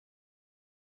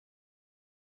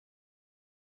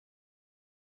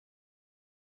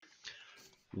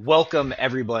Welcome,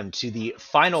 everyone, to the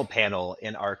final panel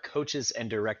in our Coaches and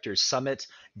Directors Summit,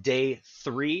 Day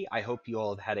 3. I hope you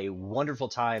all have had a wonderful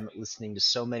time listening to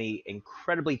so many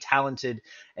incredibly talented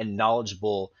and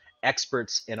knowledgeable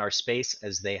experts in our space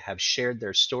as they have shared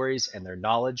their stories and their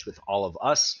knowledge with all of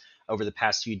us over the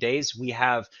past few days. We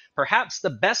have perhaps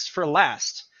the best for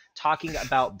last, talking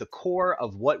about the core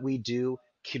of what we do,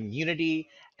 community,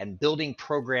 and building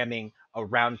programming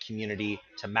around community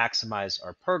to maximize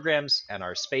our programs and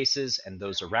our spaces and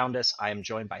those around us. I am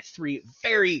joined by three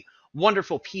very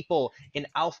wonderful people in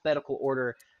alphabetical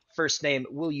order. First name,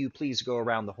 will you please go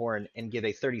around the horn and give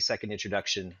a 30-second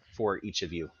introduction for each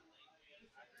of you?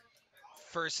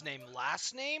 First name,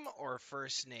 last name, or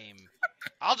first name?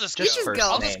 I'll just Just go. first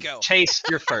I'll name. just go. Chase,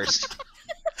 you're first.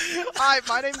 Hi,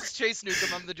 my name is Chase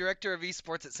Neukam. I'm the director of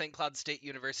Esports at St. Cloud State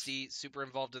University, super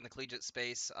involved in the collegiate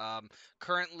space.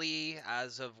 Currently,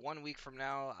 as of 1 week from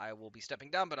now, I will be stepping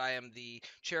down, but I am the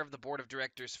chair of the board of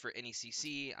directors for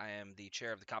NECC. I am the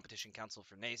chair of the competition council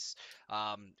for NACE.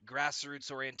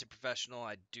 Grassroots-oriented professional.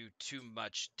 I do too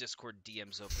much Discord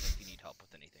DMs open if you need help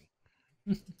with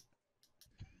anything.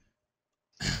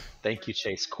 Thank you,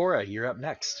 Chase. Cora, you're up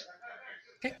next.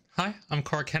 Okay. Hi, I'm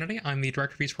Cora Kennedy. I'm the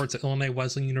director of esports at Illinois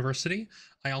Wesleyan University.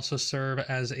 I also serve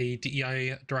as a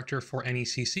DEI director for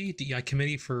NECC, DEI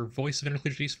committee for Voice of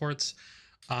Intercollegiate Esports.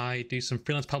 I do some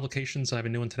freelance publications. I have a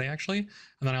new one today, actually. And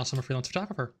then I also am a freelance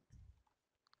photographer.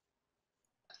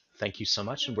 Thank you so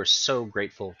much, and we're so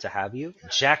grateful to have you.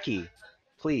 Jacquie,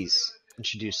 please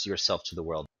introduce yourself to the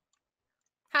world.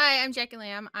 Hi, I'm Jacquie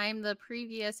Lamm. I'm the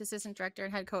previous assistant director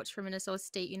and head coach for Minnesota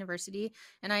State University,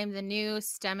 and I'm the new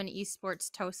STEM and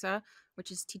Esports TOSA,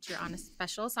 which is teacher on a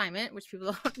special assignment, which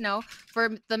people don't know, for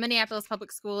the Minneapolis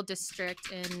Public School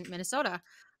District in Minnesota.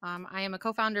 I am a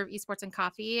co-founder of Esports and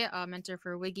Coffee, a mentor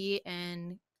for Wiggy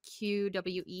and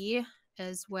QWE,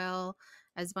 as well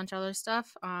as a bunch of other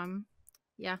stuff.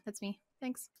 Yeah, that's me.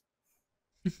 Thanks.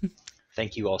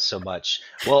 Thank you all so much.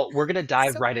 Well, we're going to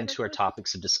dive right into our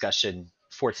topics of discussion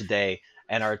for today.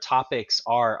 And our topics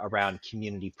are around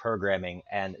community programming.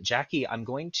 And Jacquie, I'm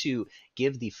going to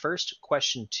give the first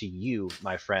question to you,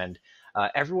 my friend.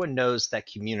 Everyone knows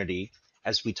that community,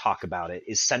 as we talk about it,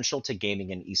 is central to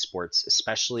gaming and esports,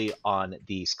 especially on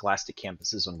the scholastic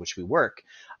campuses on which we work.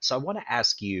 So I want to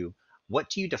ask you, what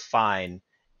do you define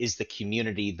is the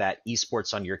community that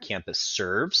esports on your campus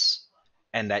serves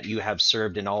and that you have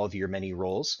served in all of your many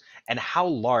roles? And how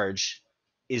large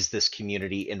is this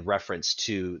community in reference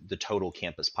to the total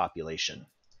campus population?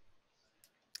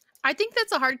 I think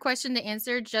that's a hard question to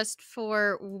answer just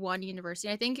for one university.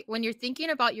 I think when you're thinking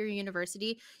about your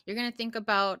university, you're going to think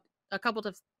about a couple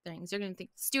of things. You're going to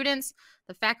think students,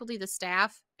 the faculty, the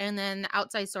staff, and then the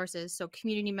outside sources. So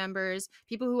community members,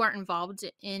 people who aren't involved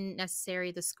in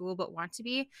necessarily the school but want to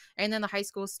be, and then the high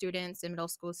school students and middle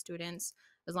school students,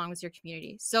 as long as your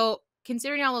community. So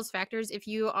considering all those factors, if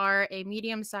you are a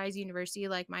medium-sized university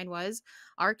like mine was,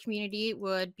 our community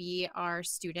would be our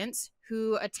students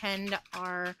who attend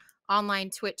our online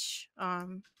Twitch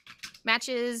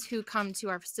matches, who come to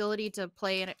our facility to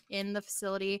play in the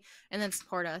facility and then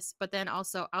support us. But then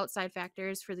also outside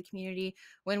factors for the community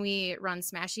when we run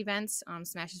Smash events.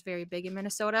 Smash is very big in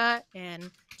Minnesota,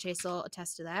 and Chase will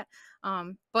attest to that.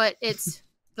 But it's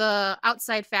the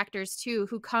outside factors too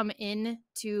who come in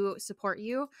to support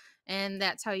you, and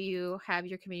that's how you have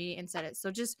your community and set it.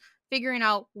 So just figuring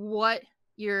out what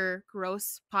your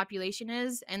gross population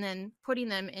is and then putting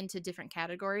them into different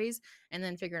categories and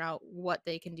then figuring out what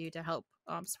they can do to help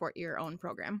support your own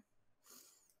program.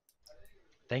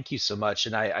 Thank you so much.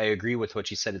 And I agree with what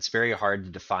you said. It's very hard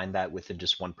to define that within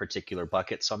just one particular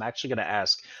bucket. So I'm actually going to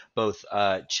ask both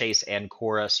Chase and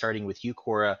Cora, starting with you,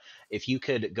 Cora, if you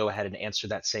could go ahead and answer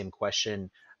that same question.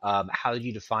 How do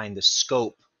you define the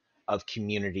scope of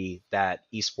community that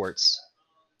esports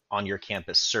on your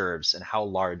campus serves, and how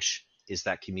large is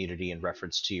that community in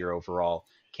reference to your overall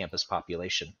campus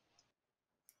population?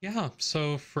 Yeah,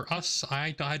 so for us,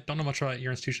 I don't know much about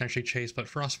your institution actually, Chase, but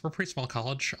for us, we're a pretty small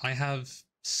college. I have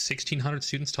 1,600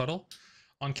 students total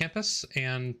on campus,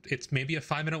 and it's maybe a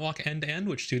 5-minute walk end to end,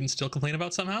 which students still complain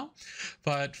about somehow.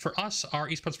 But for us, our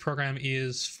esports program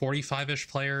is 45-ish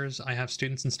players. I have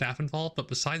students and staff involved, but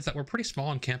besides that, we're pretty small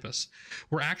on campus.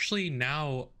 We're actually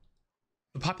now,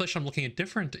 the population I'm looking at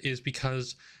different is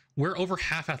because we're over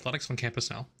half athletics on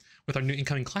campus now. With our new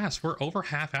incoming class, we're over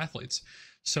half athletes.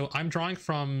 So I'm drawing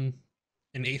from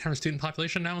an 800 student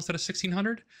population now instead of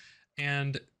 1,600.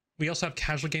 And we also have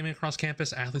casual gaming across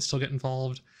campus. Athletes still get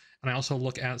involved. And I also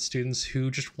look at students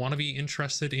who just want to be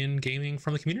interested in gaming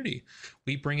from the community.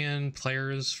 We bring in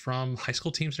players from high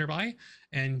school teams nearby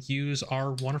and use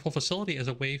our wonderful facility as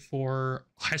a way for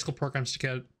high school programs to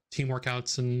get team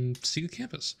workouts and see the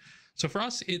campus. So for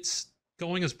us, it's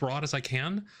going as broad as I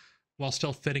can while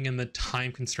still fitting in the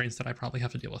time constraints that I probably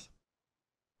have to deal with.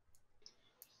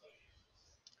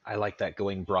 I like that,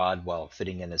 going broad while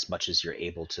fitting in as much as you're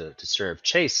able to serve.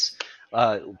 Chase,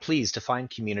 please define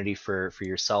community for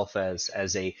yourself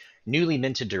as a newly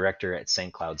minted director at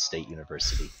St. Cloud State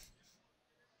University.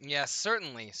 Yes,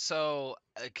 certainly. So,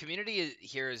 community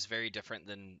here is very different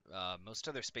than most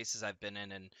other spaces I've been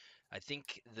in, and I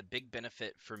think the big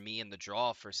benefit for me and the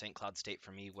draw for St. Cloud State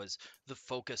for me was the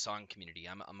focus on community.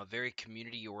 I'm a very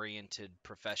community-oriented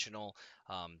professional.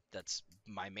 That's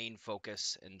my main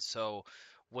focus, and so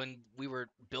when we were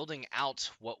building out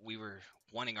what we were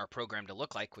wanting our program to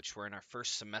look like, which we're in our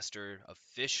first semester,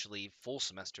 officially full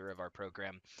semester of our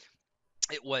program,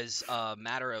 it was a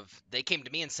matter of they came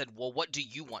to me and said, "Well, what do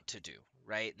you want to do?"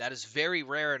 Right? That is very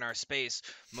rare in our space.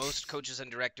 Most coaches and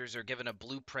directors are given a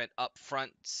blueprint up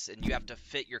front, and you have to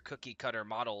fit your cookie cutter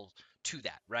model to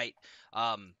that, right?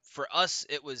 For us,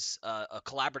 it was a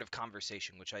collaborative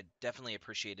conversation, which I definitely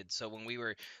appreciated. So when we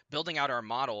were building out our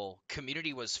model,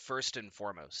 community was first and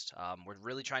foremost. We're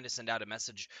really trying to send out a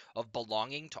message of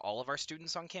belonging to all of our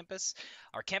students on campus.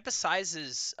 Our campus size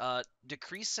is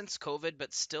decreased since COVID,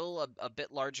 but still a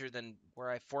bit larger than where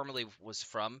I formerly was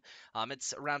from.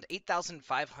 It's around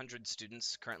 8,500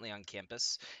 students currently on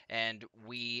campus, and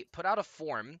we put out a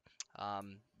form.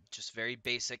 Just very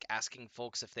basic, asking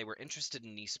folks if they were interested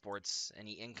in esports,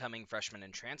 any incoming freshmen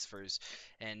and transfers.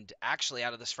 And actually,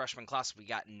 out of this freshman class, we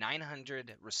got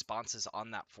 900 responses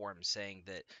on that form saying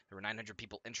that there were 900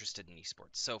 people interested in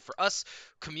esports. So for us,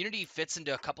 community fits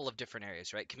into a couple of different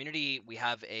areas, right? Community, we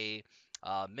have a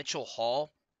Mitchell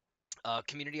Hall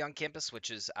community on campus,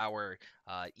 which is our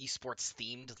esports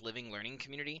themed living learning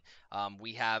community.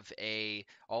 We have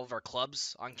all of our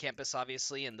clubs on campus,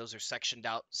 obviously, and those are sectioned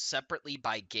out separately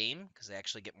by game because they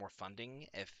actually get more funding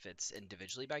if it's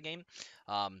individually by game.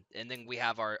 And then we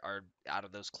have our out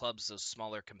of those clubs, those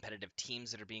smaller competitive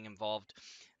teams that are being involved.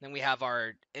 Then we have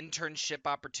our internship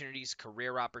opportunities,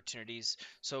 career opportunities.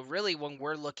 So really, when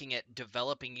we're looking at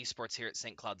developing esports here at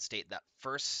St. Cloud State, that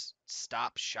first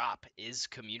stop shop is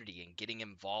community and getting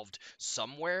involved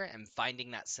somewhere and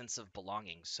finding that sense of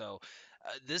belonging. So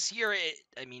this year,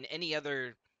 I mean, any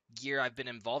other year I've been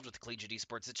involved with collegiate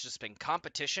esports, it's just been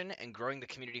competition and growing the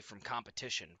community from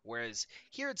competition. Whereas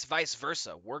here it's vice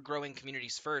versa. We're growing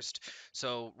communities first.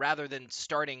 So rather than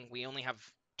starting, we only have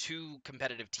two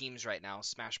competitive teams right now,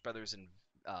 Smash Brothers and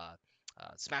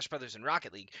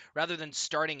Rocket League, rather than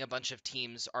starting a bunch of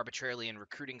teams arbitrarily and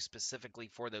recruiting specifically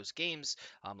for those games,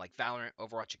 like Valorant,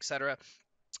 Overwatch, etc.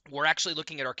 We're actually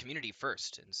looking at our community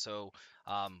first. And so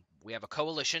we have a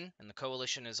coalition, and the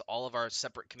coalition is all of our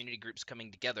separate community groups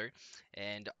coming together.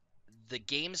 And the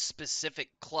game-specific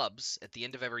clubs at the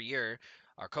end of every year,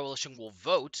 our coalition will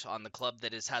vote on the club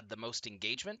that has had the most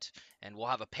engagement, and we'll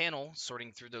have a panel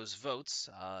sorting through those votes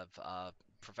of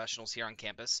professionals here on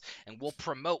campus, and we'll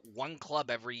promote one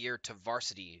club every year to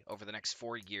varsity over the next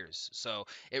 4 years. So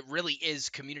it really is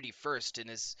community first, and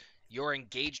as you're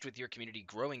engaged with your community,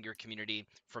 growing your community,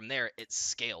 from there it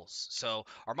scales. So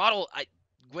our model, I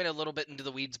went a little bit into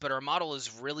the weeds, but our model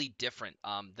is really different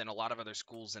than a lot of other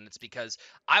schools, and it's because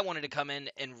I wanted to come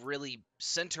in and really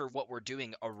center what we're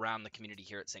doing around the community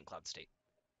here at St. Cloud State.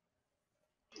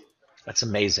 That's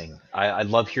amazing. I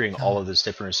love hearing Yeah. all of those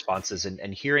different responses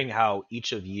and hearing how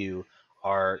each of you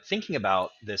are thinking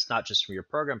about this, not just from your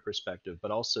program perspective,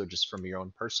 but also just from your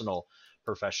own personal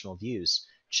professional views.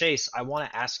 Chase, I want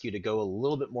to ask you to go a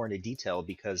little bit more into detail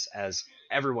because, as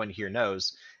everyone here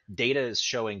knows, data is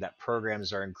showing that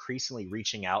programs are increasingly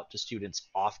reaching out to students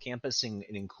off campus, and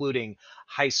including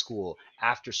high school,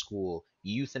 after school,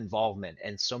 youth involvement,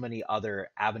 and so many other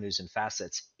avenues and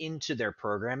facets into their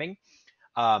programming.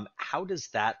 How does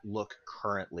that look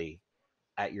currently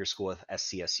at your school with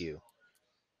SCSU?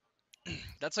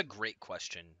 That's a great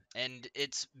question, and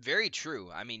it's very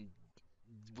true. I mean,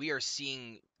 we are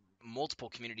seeing multiple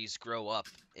communities grow up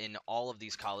in all of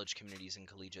these college communities and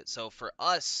collegiate. So for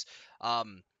us,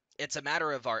 it's a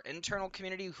matter of our internal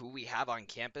community, who we have on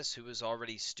campus, who is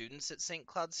already students at St.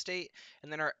 Cloud State,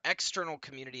 and then our external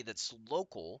community that's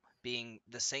local, being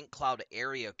the St. Cloud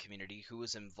area community, who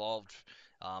is involved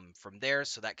from there.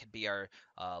 So that could be our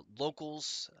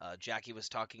locals. Jackie was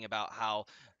talking about how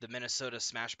the Minnesota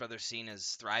Smash Brothers scene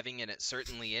is thriving, and it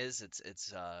certainly is.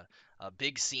 It's a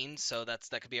big scene, so that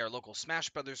could be our local Smash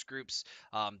Brothers groups.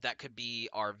 That could be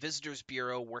our Visitors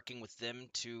Bureau, working with them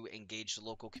to engage the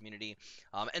local community.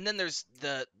 And then there's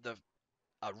the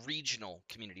regional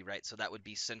community, right? So that would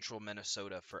be central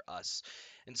Minnesota for us.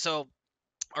 And so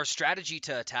our strategy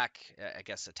to attack, I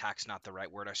guess attack's not the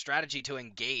right word, our strategy to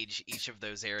engage each of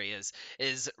those areas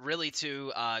is really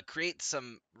to create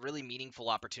some really meaningful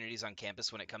opportunities on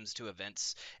campus when it comes to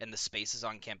events and the spaces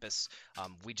on campus.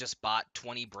 We just bought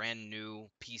 20 brand new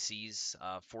PCs,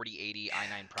 4080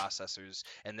 i9 processors,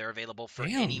 and they're available for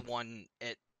anyone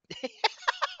at...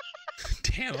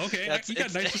 Damn, okay, you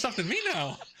got nicer stuff than me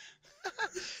now.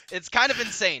 It's kind of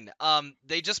insane.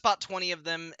 They just bought 20 of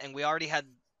them, and we already had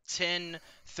 10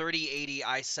 3080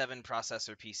 i7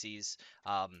 processor PCs,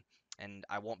 and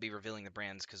I won't be revealing the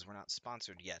brands because we're not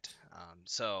sponsored yet.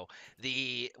 So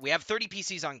we have 30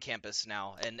 PCs on campus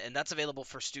now, and that's available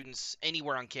for students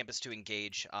anywhere on campus to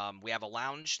engage. We have a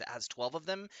lounge that has 12 of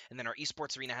them, and then our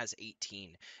esports arena has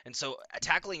 18. And so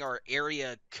tackling our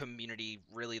area community,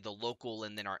 really the local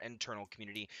and then our internal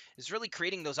community, is really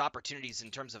creating those opportunities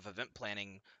in terms of event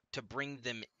planning to bring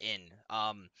them in.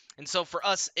 And so for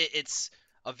us, it's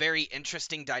a very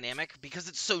interesting dynamic because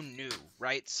it's so new,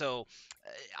 right? So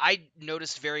I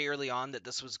noticed very early on that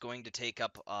this was going to take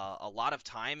up a lot of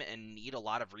time and need a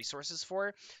lot of resources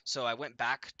for. So I went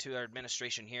back to our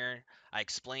administration here. I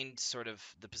explained sort of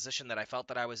the position that I felt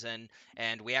that I was in,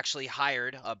 and we actually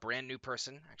hired a brand new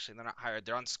person. Actually, they're not hired,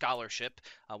 they're on scholarship.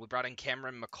 We brought in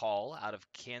Cameron McCall out of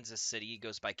Kansas City. He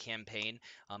goes by Campaign.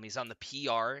 He's on the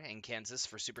PR in Kansas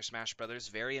for Super Smash Brothers,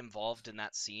 very involved in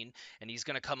that scene, and he's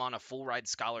going to come on a full ride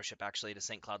scholarship actually to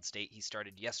St. Cloud State. He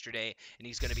started yesterday, and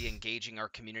he's going to be engaging our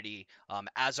community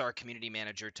as our community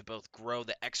manager to both grow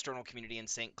the external community in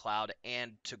St. Cloud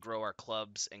and to grow our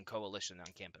clubs and coalition on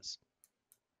campus.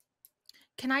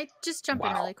 Can I just jump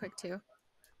in really quick too?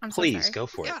 Please, so sorry. go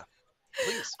for it. Yeah,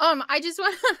 please. I just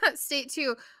want to state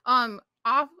too,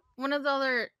 one of the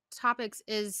other topics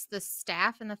is the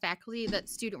staff and the faculty that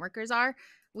student workers are.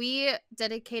 We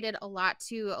dedicated a lot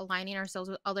to aligning ourselves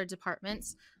with other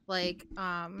departments, like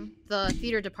the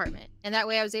theater department. And that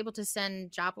way I was able to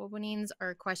send job openings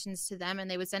or questions to them,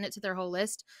 and they would send it to their whole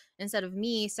list instead of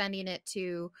me sending it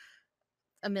to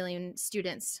a million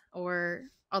students or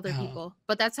other people.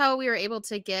 But that's how we were able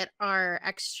to get our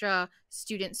extra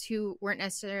students who weren't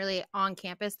necessarily on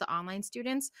campus. The online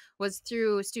students was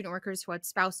through student workers who had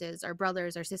spouses or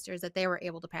brothers or sisters that they were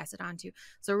able to pass it on to.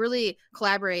 So really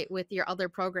collaborate with your other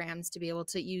programs to be able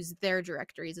to use their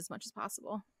directories as much as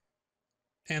possible.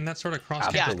 And that sort of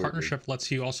cross-campus partnership lets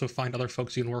you also find other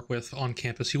folks you can work with on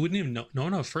campus you wouldn't even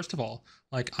know. First of all,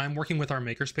 like I'm working with our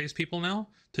makerspace people now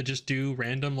to just do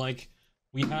random, like,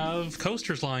 we have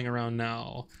coasters lying around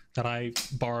now that I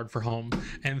borrowed for home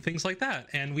and things like that.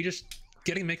 And we just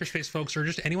getting makerspace folks or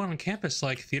just anyone on campus,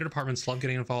 like theater departments love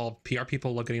getting involved. PR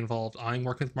people love getting involved. I'm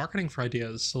working with marketing for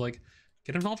ideas. So like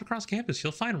get involved across campus.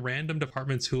 You'll find random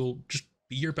departments who will just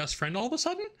be your best friend all of a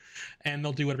sudden and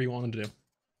they'll do whatever you want them to do.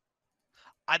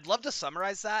 I'd love to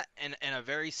summarize that in a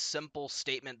very simple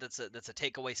statement that's a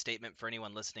takeaway statement for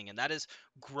anyone listening, and that is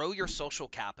grow your social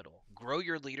capital, grow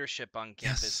your leadership on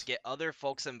campus, get other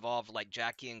folks involved like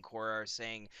Jackie and Cora are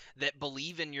saying that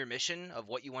believe in your mission of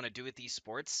what you want to do with these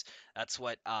sports. That's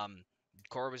what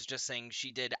Cora was just saying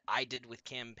she did, I did with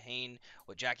Campaign,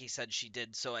 what Jackie said she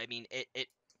did. So, I mean, it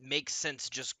makes sense.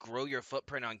 Just grow your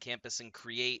footprint on campus and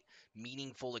create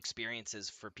meaningful experiences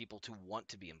for people to want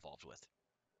to be involved with.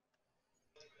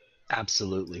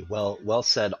 Absolutely. Well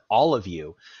said, all of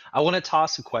you. I want to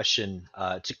toss a question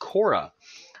to Cora.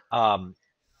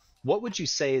 What would you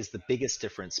say is the biggest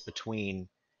difference between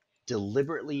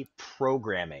deliberately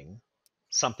programming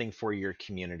something for your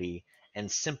community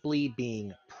and simply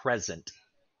being present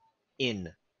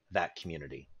in that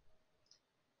community?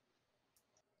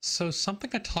 So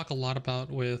something I talk a lot about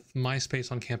with my space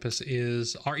on campus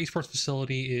is our esports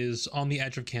facility is on the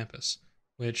edge of campus,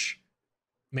 which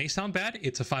may sound bad.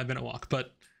 It's a 5-minute walk,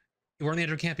 but we're on the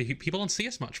edge of campus. People don't see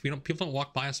us much. People don't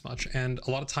walk by us much. And a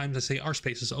lot of times I say our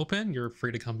space is open. You're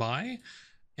free to come by,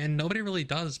 and nobody really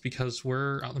does because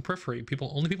we're out in the periphery.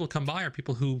 Only people who come by are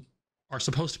people who are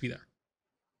supposed to be there.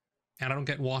 And I don't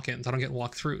get walk-ins. I don't get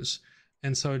walkthroughs.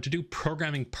 And so to do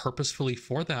programming purposefully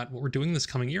for that, what we're doing this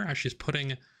coming year actually is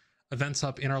putting events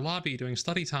up in our lobby, doing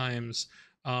study times,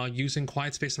 using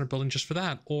quiet space in our building just for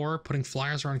that, or putting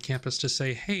flyers around campus to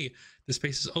say, hey, the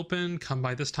space is open, come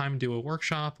by this time and do a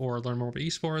workshop or learn more about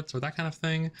esports or that kind of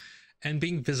thing, and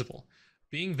being visible.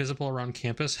 being visible around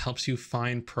campus helps you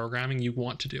find programming you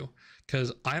want to do,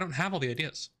 because I don't have all the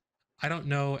ideas. I don't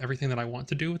know everything that I want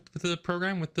to do with the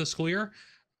program, with the school year.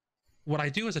 What I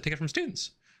do is I take it from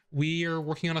students. We are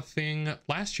working on a thing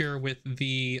last year with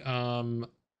the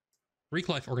Greek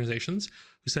life organizations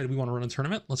who said, we want to run a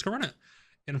tournament, let's go run it.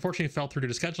 And unfortunately it fell through due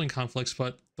to scheduling conflicts,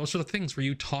 but those are the things where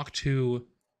you talk to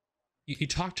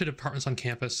departments on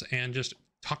campus and just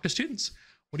talk to students.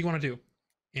 What do you want to do?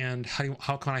 And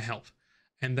how can I help?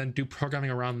 And then do programming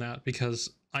around that,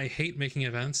 because I hate making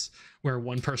events where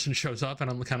one person shows up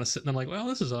and I'm kind of sitting there like, well,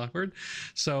 this is awkward.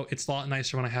 So it's a lot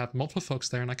nicer when I have multiple folks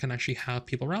there and I can actually have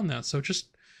people around that. So just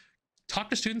talk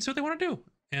to students, see what they want to do,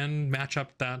 and match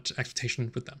up that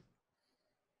expectation with them.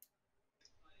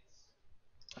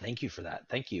 Thank you for that.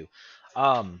 Thank you.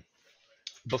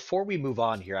 Before we move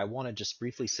on here, I want to just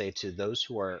briefly say to those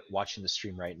who are watching the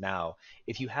stream right now,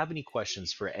 if you have any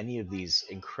questions for any of these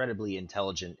incredibly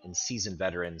intelligent and seasoned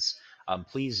veterans,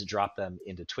 please drop them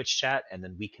into Twitch chat, and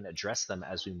then we can address them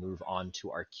as we move on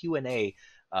to our Q&A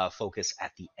focus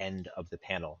at the end of the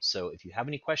panel. So if you have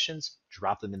any questions,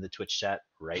 drop them in the Twitch chat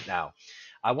right now.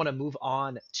 I want to move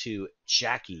on to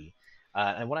Jacquie.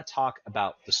 I want to talk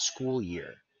about the school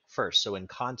year first. So in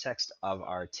context of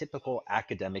our typical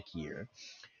academic year,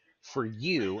 for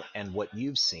you and what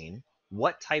you've seen,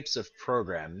 what types of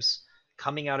programs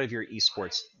coming out of your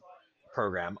esports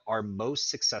program are most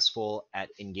successful at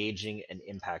engaging and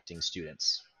impacting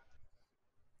students?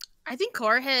 I think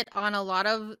Cora hit on a lot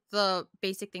of the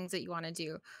basic things that you want to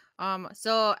do.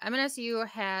 So MNSU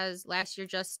has last year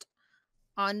just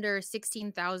under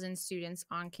 16,000 students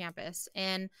on campus,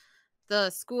 and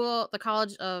the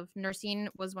College of Nursing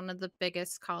was one of the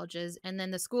biggest colleges, and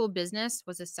then the School of Business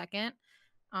was a second.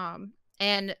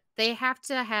 And they have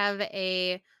to have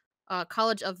a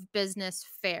College of Business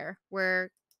fair where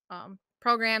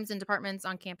programs and departments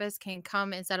on campus can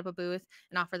come and set up a booth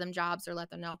and offer them jobs or let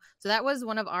them know. So that was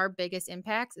one of our biggest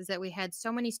impacts, is that we had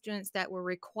so many students that were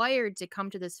required to come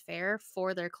to this fair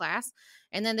for their class.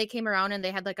 And then they came around and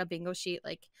they had like a bingo sheet,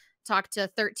 like talk to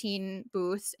 13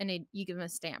 booths, and you give them a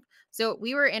stamp. So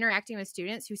we were interacting with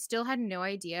students who still had no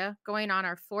idea, going on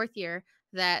our 4th year,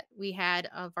 that we had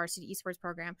a varsity esports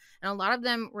program. And a lot of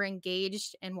them were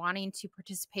engaged and wanting to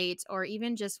participate, or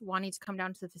even just wanting to come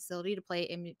down to the facility to play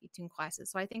in between classes.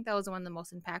 So I think that was one of the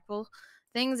most impactful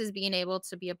things, is being able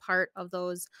to be a part of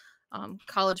those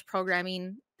college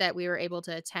programming that we were able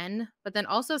to attend, but then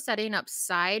also setting up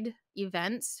side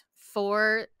events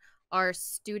for our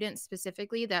students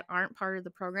specifically that aren't part of the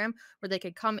program, where they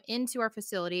could come into our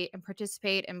facility and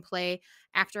participate and play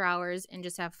after hours and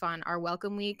just have fun. Our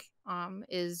welcome week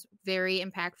is very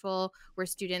impactful, where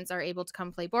students are able to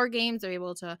come play board games, they're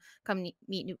able to come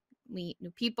meet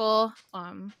new people,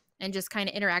 and just kind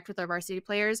of interact with our varsity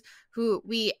players, who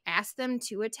we ask them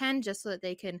to attend just so that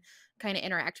they can kind of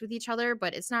interact with each other,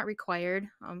 but it's not required.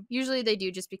 Usually they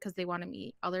do just because they want to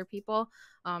meet other people.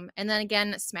 And then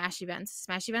again, Smash events.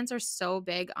 Smash events are so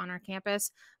big on our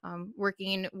campus,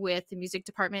 working with the music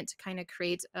department to kind of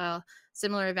create a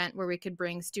similar event where we could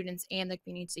bring students and the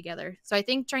community together. So I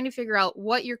think trying to figure out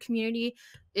what your community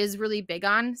is really big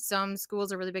on. Some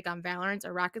schools are really big on Valorant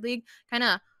or Rocket League, kind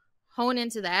of hone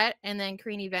into that, and then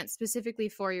create an event specifically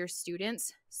for your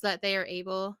students so that they are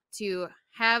able to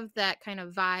have that kind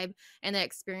of vibe and that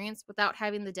experience without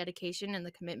having the dedication and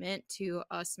the commitment to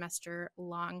a semester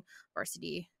long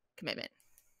varsity commitment.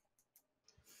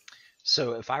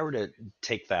 So if I were to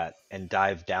take that and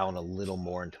dive down a little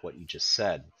more into what you just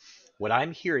said, what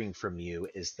I'm hearing from you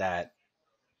is that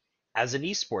as an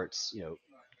esports,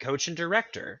 coach and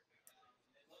director,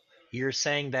 you're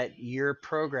saying that your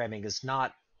programming is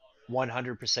not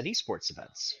 100% esports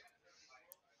events.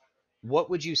 What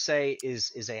would you say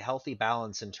is a healthy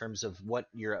balance in terms of what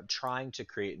you're trying to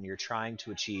create and you're trying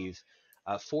to achieve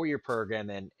for your program,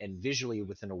 and visually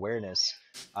with an awareness?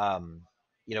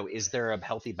 Is there a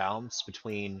healthy balance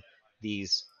between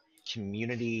these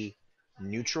community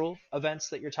neutral events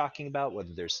that you're talking about,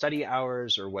 whether they're study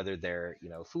hours or whether they're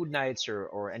food nights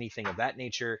or anything of that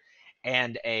nature,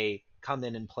 and a come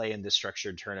in and play in this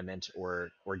structured tournament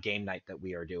or game night that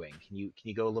we are doing? Can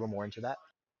you go a little more into that?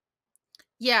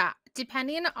 Yeah,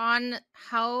 depending on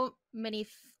how many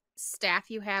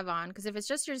staff you have on, because if it's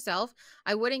just yourself,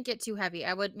 I wouldn't get too heavy.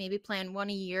 I would maybe plan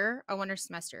one a year or one a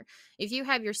semester. If you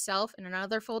have yourself and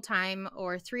another full-time,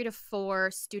 or 3 to 4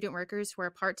 student workers who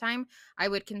are part-time, I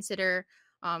would consider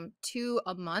 2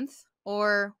 a month,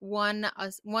 or one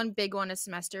big one a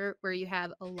semester, where you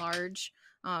have a large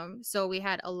so we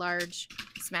had a large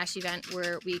Smash event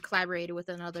where we collaborated with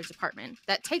another department.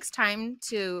 That takes time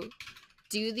to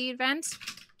do the event,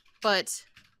 but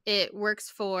it works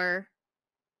for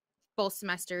both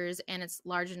semesters and it's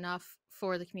large enough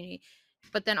for the community.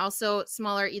 But then also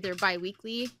smaller, either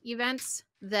bi-weekly events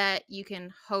that you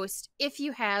can host if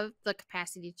you have the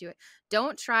capacity to do it.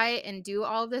 Don't try and do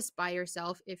all this by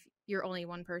yourself if you're only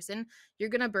one person.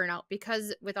 You're going to burn out,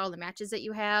 because with all the matches that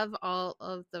you have, all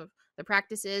of the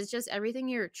practices, just everything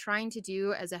you're trying to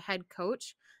do as a head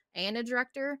coach and a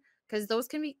director, because those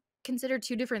can be considered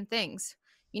two different things.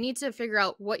 You need to figure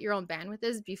out what your own bandwidth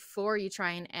is before you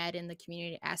try and add in the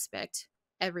community aspect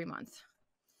every month.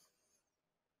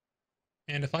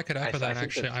 And if I could echo that,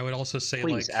 actually, I would also say,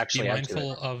 Please, like, actually be add to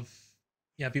mindful it.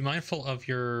 of, be mindful of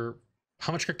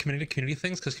how much your community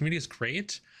things, because community is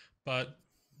great, but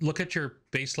look at your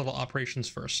base level operations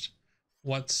first.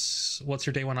 What's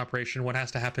your day one operation? What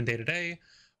has to happen day to day?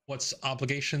 What's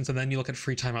obligations? And then you look at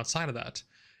free time outside of that.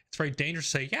 It's very dangerous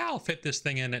to say, yeah, I'll fit this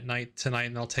thing in at night tonight,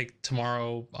 and I'll take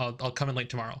tomorrow. I'll come in late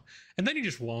tomorrow, and then you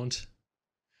just won't,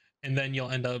 and then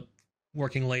you'll end up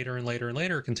working later and later and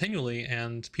later continually.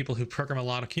 And people who program a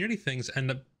lot of community things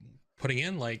end up putting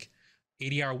in like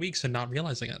 80-hour weeks and not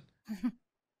realizing it.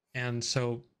 And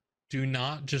so do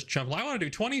not just jump, well, I want to do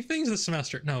 20 things this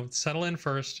semester. No, settle in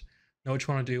first, know what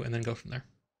you want to do, and then go from there.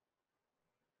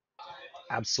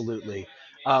 Absolutely.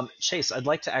 Chase, I'd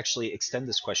like to actually extend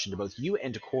this question to both you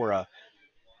and to Cora.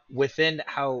 Within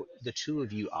how the two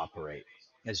of you operate,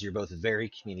 as you're both very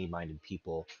community-minded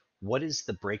people, what is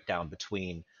the breakdown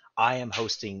between I am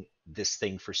hosting this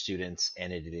thing for students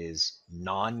and it is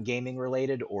non-gaming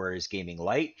related or is gaming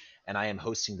light, and I am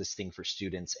hosting this thing for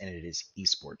students and it is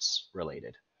esports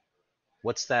related?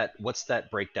 What's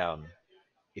that breakdown,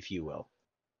 if you will?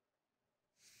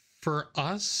 For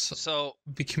us, So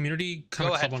the community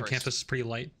kind of club on campus is pretty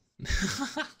light.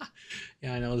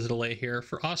 Yeah, I know there's a delay here.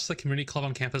 For us, the community club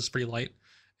on campus is pretty light,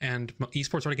 and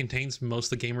esports already contains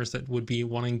most of the gamers that would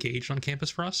want to engage on campus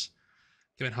for us,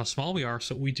 given how small we are.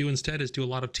 So what we do instead is do a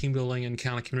lot of team building and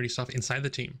kind of community stuff inside the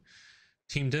team.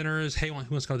 Team dinners, hey, who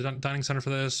wants to go to the dining center for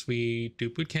this? We do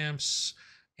boot camps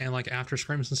and like after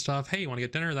scrims and stuff. Hey, you want to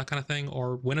get dinner? That kind of thing.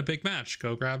 Or win a big match,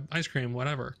 go grab ice cream,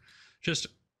 whatever. Just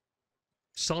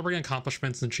celebrating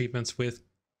accomplishments and achievements with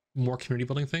more community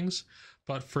building things.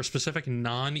 But for specific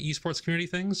non-esports community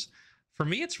things, for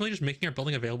me, it's really just making our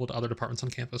building available to other departments on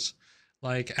campus.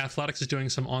 Like athletics is doing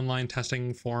some online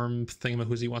testing form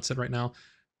thingamahoozy, what's it right now,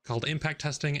 called impact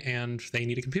testing, and they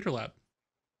need a computer lab.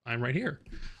 I'm right here,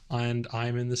 and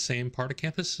I'm in the same part of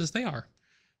campus as they are.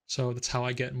 So that's how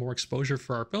I get more exposure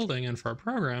for our building and for our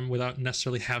program without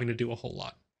necessarily having to do a whole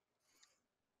lot.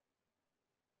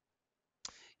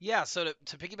 Yeah, so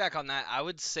to piggyback on that, I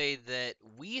would say that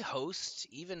we host,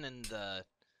 even in the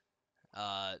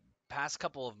past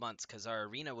couple of months, because our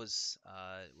arena was,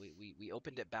 we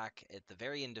opened it back at the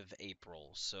very end of April,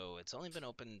 so it's only been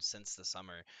open since the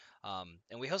summer.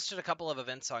 And we hosted a couple of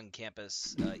events on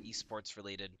campus, esports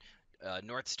related.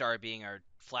 North Star being our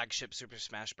flagship Super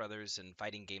Smash Brothers and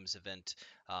fighting games event.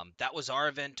 That was our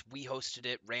event. We hosted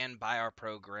it, ran by our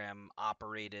program,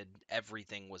 operated,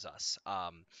 everything was us.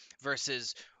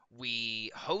 Versus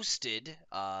we hosted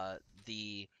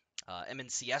the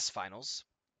MNCS finals,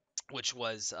 which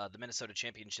was the Minnesota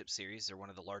Championship Series. They're one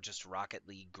of the largest Rocket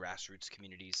League grassroots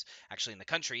communities actually in the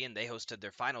country, and they hosted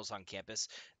their finals on campus.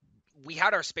 We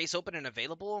had our space open and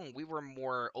available, and we were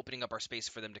more opening up our space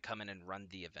for them to come in and run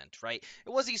the event, right? It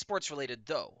was esports related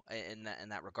though, in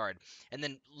that regard. And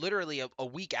then literally a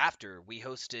week after, we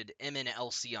hosted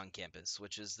MNLC on campus,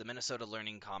 which is the Minnesota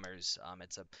Learning Commerce.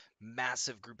 It's a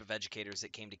massive group of educators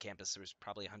that came to campus. There was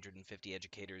probably 150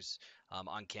 educators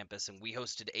on campus, and we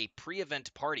hosted a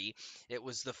pre-event party. It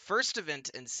was the first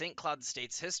event in St. Cloud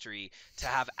State's history to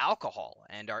have alcohol,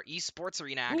 and our esports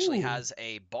arena actually has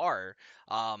a bar.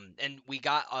 And we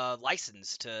got a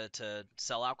license to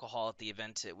sell alcohol at the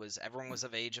event. Everyone was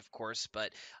of age, of course,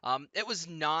 but it was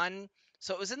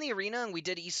so it was in the arena, and we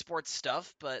did esports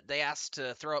stuff, but they asked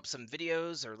to throw up some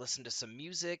videos or listen to some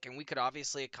music, and we could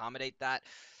obviously accommodate that.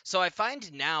 So I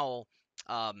find now,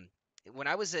 when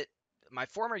I was at my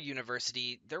former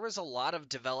university, there was a lot of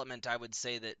development, I would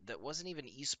say, that wasn't even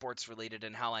esports related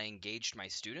in how I engaged my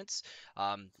students.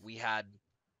 We had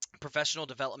professional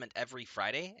development every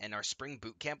Friday, and our spring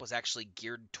boot camp was actually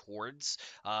geared towards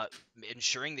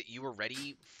ensuring that you were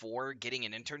ready for getting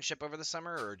an internship over the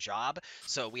summer or a job.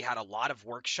 So we had a lot of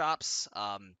workshops,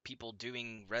 people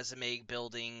doing resume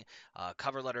building,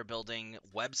 cover letter building,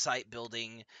 website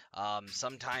building,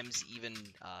 sometimes even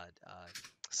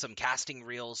some casting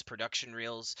reels, production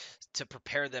reels to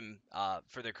prepare them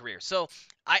for their career. So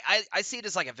I see it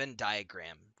as like a Venn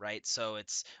diagram, right? So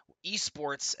it's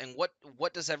esports and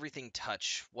what does everything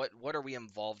touch? What are we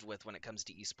involved with when it comes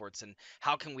to esports, and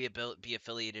how can we be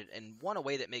affiliated in one, a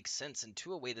way that makes sense, and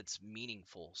two, a way that's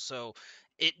meaningful? So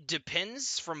it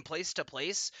depends from place to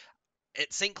place.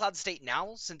 At St. Cloud State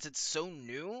now, since it's so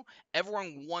new,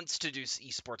 everyone wants to do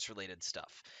esports related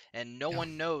stuff, and no Yeah.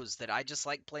 one knows that I just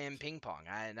like playing ping pong.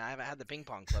 And I haven't had the ping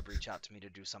pong club reach out to me to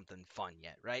do something fun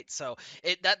yet, right? So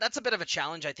that's a bit of a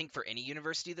challenge, I think, for any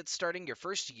university that's starting. Your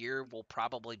first year will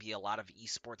probably be a lot of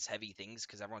esports heavy things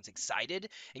because everyone's excited,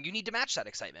 and you need to match that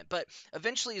excitement. But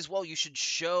eventually, as well, you should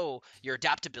show your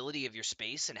adaptability of your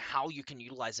space and how you can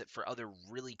utilize it for other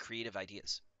really creative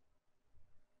ideas.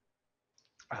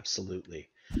 Absolutely.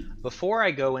 Before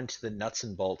I go into the nuts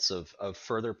and bolts of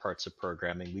further parts of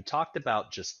programming, we talked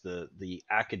about just the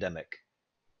academic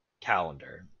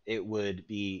calendar. It would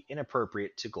be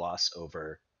inappropriate to gloss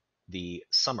over the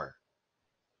summer.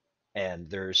 And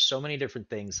there's so many different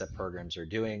things that programs are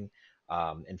doing.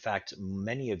 In fact,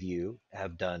 many of you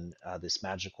have done this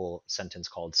magical sentence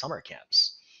called summer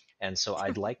camps. And so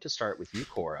I'd like to start with you,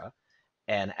 Cora,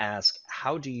 and ask,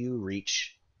 how do you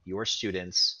reach your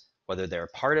students, whether they're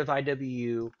part of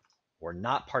IWU or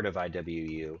not part of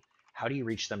IWU? How do you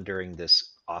reach them during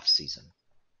this off season?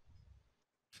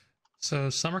 So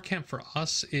summer camp for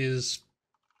us is,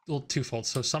 well, twofold.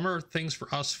 So summer things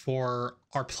for us, for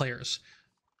our players,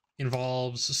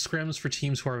 involves scrims for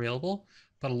teams who are available.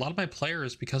 But a lot of my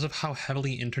players, because of how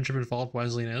heavily internship involved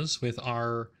Wesleyan is with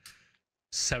our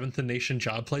 7th in nation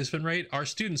job placement rate, our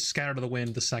students scatter to the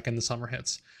wind the second the summer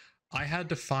hits. I had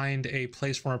to find a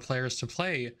place for our players to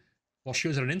play while she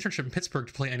was at an internship in Pittsburgh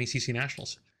to play NECC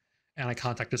Nationals. And I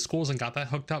contacted schools and got that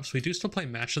hooked up. So we do still play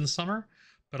match in the summer,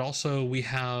 but also we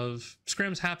have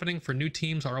scrims happening for new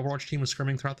teams. Our Overwatch team was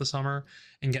scrimming throughout the summer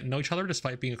and getting to know each other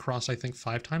despite being across, I think,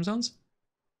 5 time zones.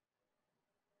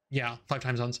 Yeah, 5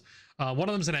 time zones. One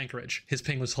of them's in Anchorage. His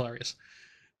ping was hilarious.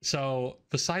 So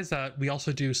besides that, we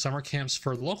also do summer camps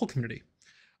for the local community.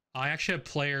 I actually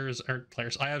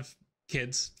have I have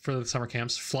kids for the summer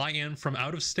camps fly in from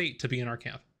out of state to be in our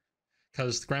camp.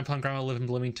 Because grandpa and grandma live in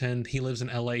Bloomington, he lives in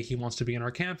LA, he wants to be in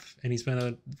our camp, and he's been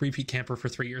a repeat camper for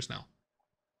 3 years now.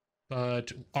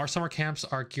 But our summer camps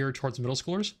are geared towards middle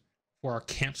schoolers for our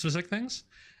camp-specific things,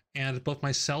 and both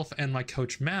myself and my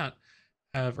coach Matt,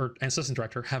 assistant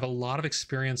director, have a lot of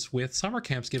experience with summer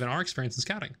camps given our experience in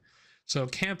scouting. So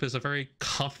camp is a very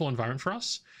comfortable environment for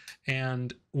us,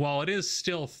 and while it is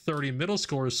still 30 middle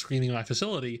schoolers screening my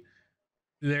facility,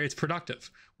 it's productive.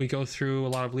 We go through a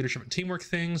lot of leadership and teamwork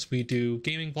things. We do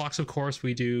gaming blocks, of course.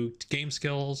 We do game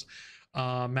skills.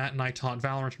 Matt and I taught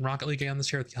Valorant and Rocket League again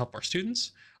this year to help our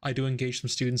students. I do engage some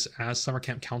students as summer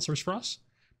camp counselors for us.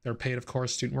 They're paid, of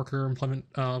course, student worker employment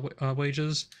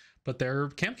wages, but they're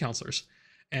camp counselors.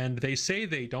 And they say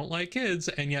they don't like kids,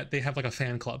 and yet they have like a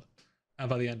fan club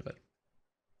by the end of it.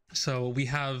 So we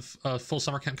have a full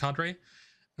summer camp cadre.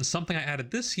 And something I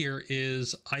added this year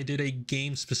is I did a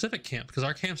game-specific camp, because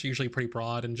our camps are usually pretty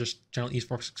broad and just general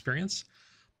esports experience.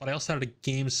 But I also added a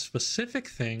game-specific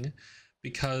thing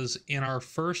because in our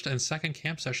first and second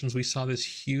camp sessions, we saw this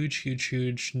huge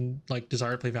like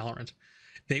desire to play Valorant.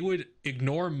 They would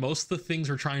ignore most of the things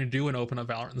we're trying to do and open up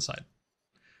Valorant on the side,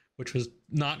 which was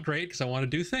not great because I want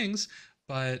to do things,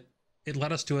 but it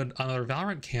let us do another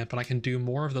Valorant camp, and I can do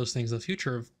more of those things in the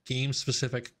future of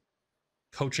game-specific,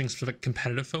 coaching-specific,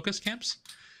 competitive-focused camps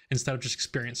instead of just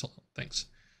experience things.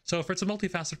 So if it's a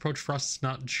multifaceted approach for us, it's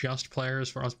not just players,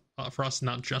 for us,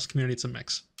 not just community, it's a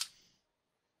mix.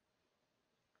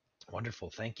 Wonderful,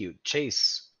 thank you.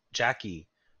 Chase, Jacquie,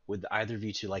 would either of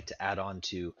you two like to add on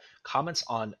to comments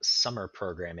on summer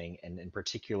programming, and in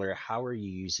particular, how are you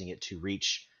using it to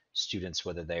reach students,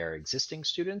 whether they are existing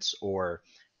students or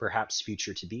perhaps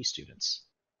future to be students?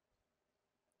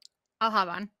 I'll hop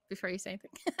on before you say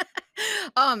anything.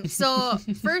 So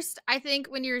first, I think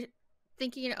when you're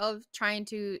thinking of trying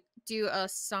to do a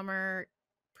summer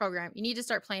program, you need to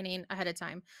start planning ahead of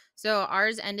time. So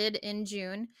ours ended in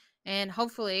June, and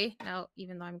hopefully now,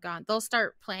 even though I'm gone, they'll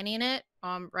start planning it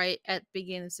right at the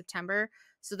beginning of September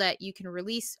so that you can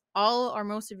release all or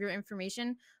most of your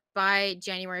information by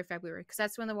January, February, because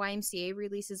that's when the YMCA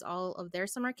releases all of their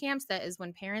summer camps. That is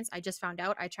when parents, I just found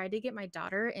out, I tried to get my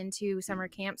daughter into summer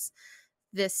camps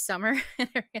this summer and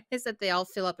I realized that they all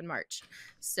fill up in March,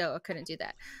 so I couldn't do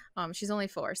that. She's only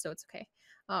 4, so it's okay.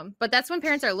 But that's when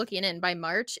parents are looking in by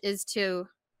March, is to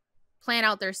plan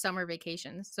out their summer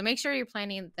vacations. So make sure you're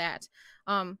planning that.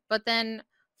 But then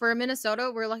for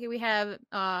Minnesota, we're lucky we have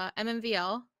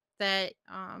MMVL that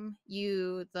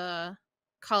the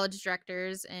college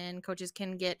directors and coaches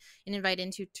can get an invite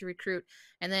into to recruit,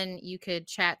 and then you could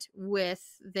chat with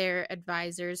their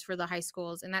advisors for the high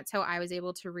schools. And that's how I was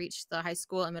able to reach the high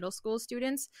school and middle school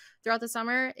students throughout the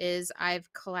summer. Is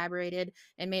I've collaborated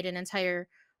and made an entire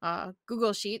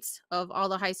Google Sheets of all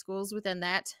the high schools within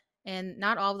that, and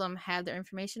not all of them have their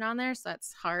information on there, so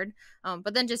that's hard.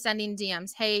 But then just sending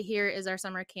DMs, hey, here is our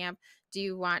summer camp. Do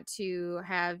you want to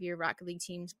have your Rocket League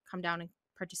teams come down and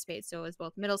participate? So it was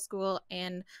both middle school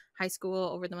and high school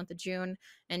over the month of June,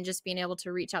 and just being able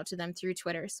to reach out to them through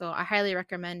Twitter. So I highly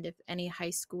recommend, if any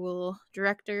high school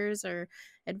directors or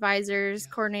advisors,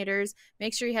 coordinators,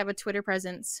 make sure you have a Twitter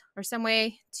presence or some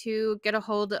way to get a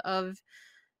hold of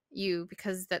you,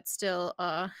 because that's still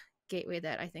a gateway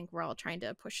that I think we're all trying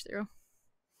to push through.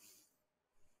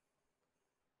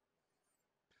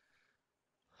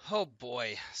 Oh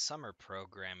boy, summer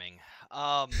programming.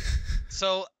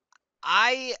 So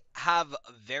I have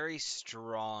very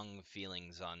strong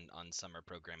feelings on summer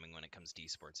programming when it comes to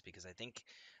esports, because I think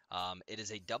it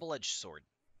is a double-edged sword.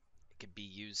 It could be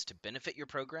used to benefit your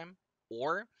program,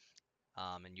 or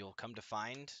and you'll come to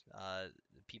find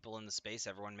people in the space,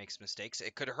 everyone makes mistakes,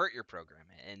 it could hurt your program.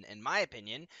 And in my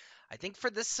opinion, I think for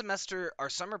this semester, our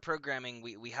summer programming,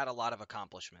 we had a lot of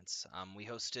accomplishments. We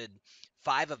hosted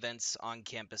 5 events on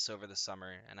campus over the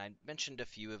summer, and I mentioned a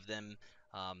few of them.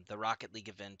 The Rocket League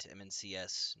event,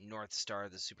 MNCS, North Star,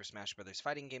 the Super Smash Bros.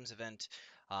 Fighting Games event,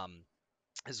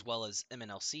 as well as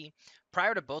MNLC.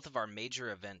 Prior to both of our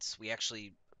major events, we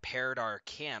actually paired our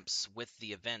camps with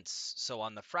the events. So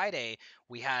on the Friday,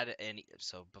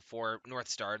 before North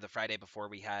Star, the Friday before,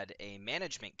 we had a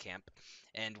management camp,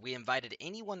 and we invited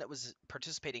anyone that was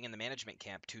participating in the management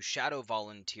camp to shadow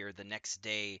volunteer the next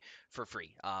day for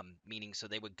free. Meaning, so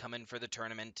they would come in for the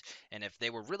tournament, and if they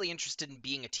were really interested in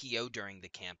being a TO during the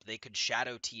camp, they could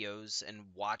shadow TOs and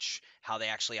watch how they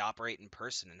actually operate in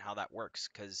person and how that works.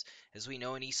 Because as we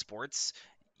know in esports,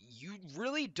 you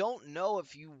really don't know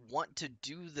if you want to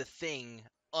do the thing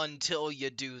until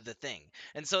you do the thing.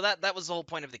 And so that was the whole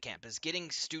point of the camp, is getting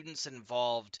students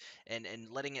involved and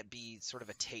letting it be sort of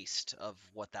a taste of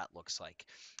what that looks like.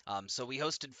 So we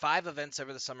hosted 5 events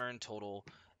over the summer in total,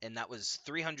 and that was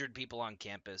 300 people on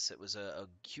campus. It was a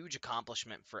huge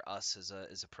accomplishment for us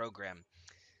as a program.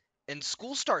 And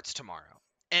school starts tomorrow,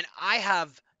 and I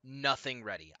have nothing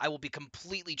ready. I will be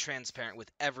completely transparent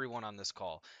with everyone on this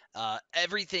call.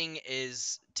 Everything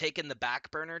is taken the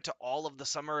back burner to all of the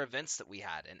summer events that we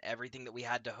had and everything that we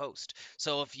had to host.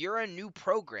 So if you're a new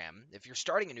program, if you're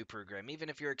starting a new program, even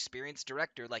if you're an experienced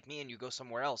director like me and you go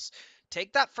somewhere else,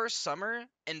 take that first summer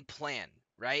and plan.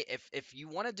 Right? If you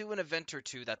want to do an event or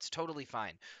two, that's totally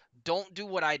fine. Don't do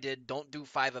what I did. Don't do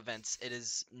 5 events. It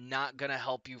is not going to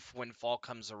help you when fall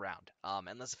comes around.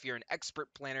 Unless if you're an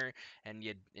expert planner and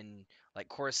like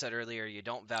Cora said earlier, you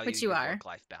don't value Which you your are.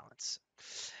 work-life balance.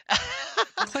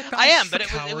 Work-life I am, balance but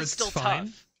for it was cowards, still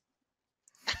fine.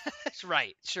 tough.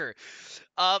 Right, sure.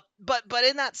 But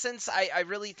in that sense, I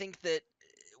really think that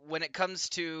when it comes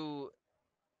to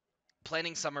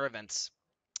planning summer events,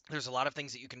 there's a lot of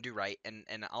things that you can do right, and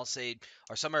I'll say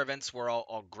our summer events were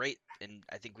all great, and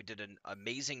I think we did an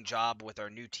amazing job with our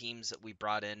new teams that we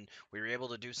brought in. We were able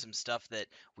to do some stuff that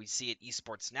we see at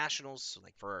Esports Nationals. So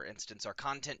like, for instance, our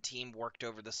content team worked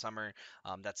over the summer.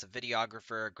 That's a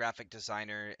videographer, a graphic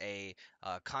designer, a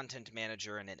content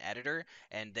manager, and an editor,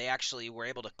 and they actually were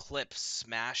able to clip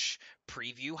Smash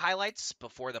preview highlights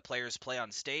before the players play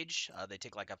on stage. They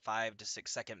take like a 5 to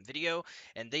 6 second video,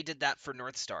 and they did that for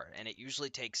North Star, and it usually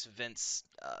takes Vince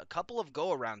a couple of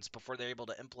go-arounds before they're able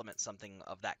to implement something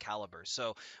of that caliber.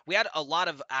 So we had a lot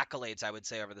of accolades, I would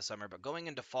say, over the summer, but going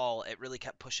into fall, it really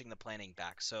kept pushing the planning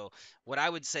back. So what I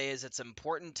would say is it's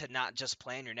important to not just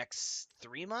plan your next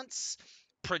 3 months,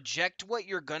 project what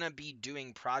you're going to be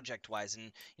doing project-wise.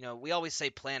 And, we always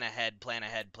say plan ahead, plan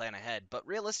ahead, plan ahead, but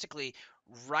realistically,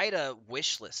 write a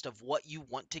wish list of what you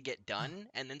want to get done,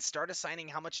 and then start assigning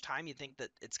how much time you think that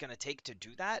it's going to take to do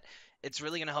that. It's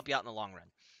really going to help you out in the long run.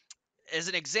 As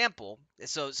an example,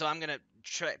 so I'm going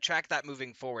to track that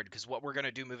moving forward, because what we're going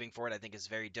to do moving forward, I think, is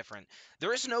very different.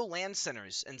 There is no LAN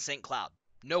centers in St. Cloud.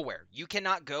 Nowhere. You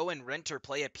cannot go and rent or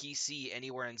play a PC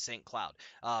anywhere in St. Cloud.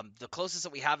 The closest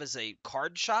that we have is a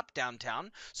card shop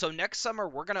downtown. So next summer,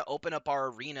 we're going to open up our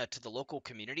arena to the local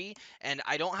community. And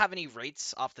I don't have any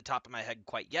rates off the top of my head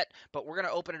quite yet, but we're going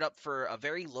to open it up for a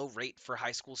very low rate for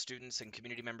high school students and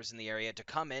community members in the area to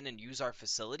come in and use our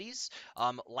facilities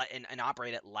and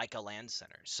operate it like a LAN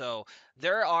center. So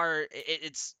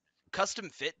it's custom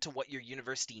fit to what your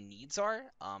university needs are.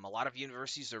 A lot of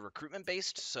universities are recruitment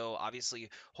based, so obviously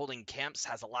holding camps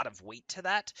has a lot of weight to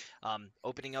that.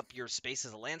 Opening up your space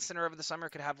as a LAN center over the summer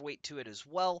could have weight to it as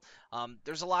well.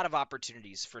 There's a lot of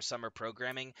opportunities for summer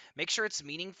programming. Make sure it's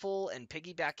meaningful, and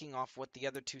piggybacking off what the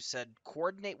other two said,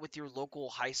 coordinate with your local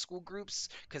high school groups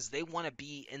because they want to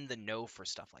be in the know for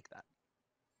stuff like that.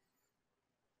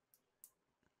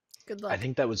 Good luck. I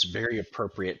think that was very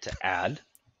appropriate to add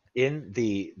in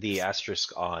the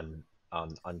asterisk on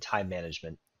time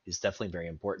management is definitely very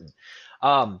important.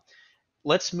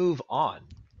 Let's move on.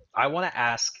 I want to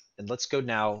ask, and let's go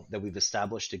now that we've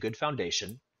established a good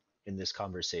foundation in this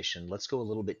conversation. Let's go a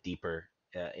little bit deeper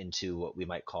into what we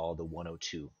might call the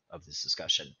 102 of this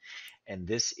discussion, and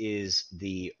this is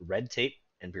the red tape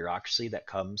and bureaucracy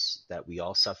that we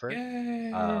all suffer,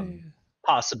 Yay!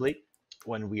 possibly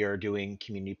when we are doing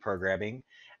community programming.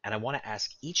 And I want to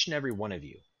ask each and every one of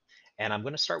you, and I'm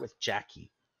going to start with Jacquie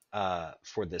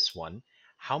for this one.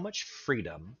 How much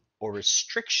freedom or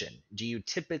restriction do you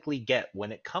typically get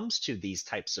when it comes to these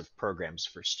types of programs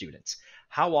for students?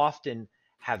 How often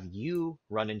have you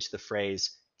run into the phrase,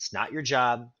 it's not your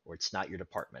job or it's not your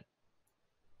department?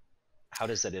 How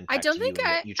does that impact I don't you think and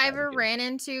what I you try to ever do? ran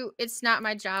into it's not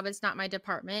my job, it's not my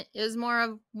department. It was more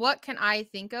of what can I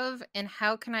think of and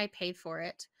how can I pay for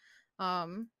it.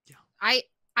 Yeah. I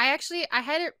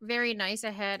had it very nice.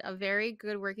 I had a very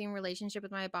good working relationship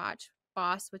with my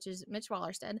boss, which is Mitch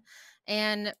Wallerstead.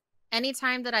 And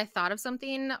anytime that I thought of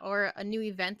something or a new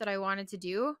event that I wanted to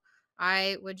do,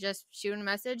 I would just shoot him a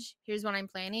message. Here's what I'm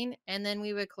planning. And then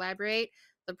we would collaborate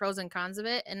the pros and cons of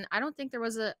it. And I don't think there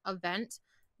was an event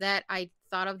that I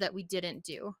thought of that we didn't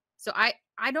do. So I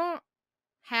don't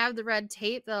have the red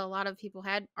tape that a lot of people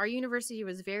had. Our university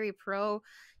was very pro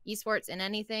esports and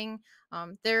anything.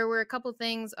 There were a couple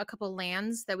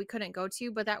lands that we couldn't go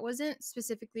to, but that wasn't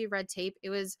specifically red tape.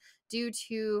 It was due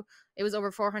to it was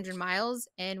over 400 miles,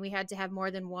 and we had to have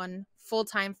more than one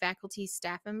full-time faculty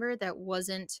staff member that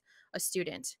wasn't a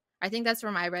student. I think that's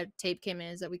where my red tape came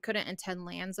in, is that we couldn't attend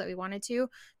lands that we wanted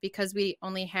to because we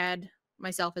only had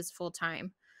myself as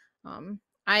full-time.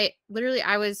 I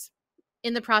was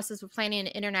in the process of planning an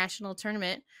international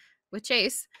tournament with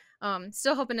Chase,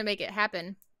 still hoping to make it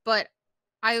happen. But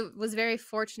I was very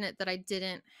fortunate that I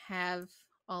didn't have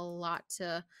a lot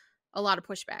of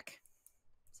pushback.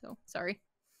 So sorry.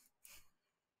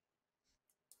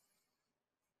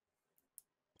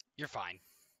 You're fine.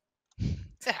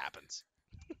 It happens.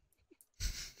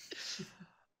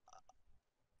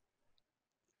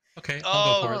 Okay,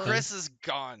 I'll go for it then. Chris is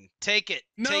gone. Take it.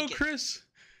 No, Take it. Chris.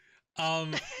 I'll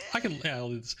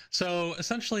do this. So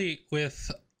essentially,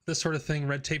 with this sort of thing,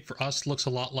 red tape for us looks a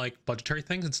lot like budgetary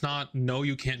things. It's not no,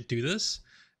 you can't do this.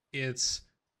 It's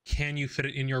can you fit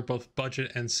it in your both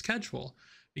budget and schedule?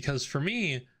 Because for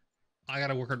me, I got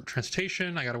to work out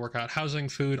transportation, I got to work out housing,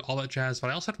 food, all that jazz, but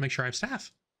I also have to make sure I have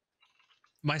staff.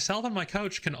 Myself and my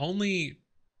coach can only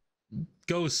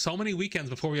go so many weekends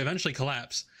before we eventually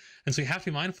collapse. And so we have to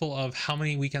be mindful of how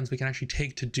many weekends we can actually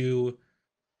take to do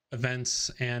events,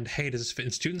 and hey, does this fit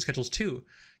in student schedules too?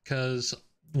 Because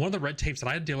one of the red tapes that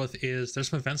I had to deal with is there's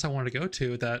some events I wanted to go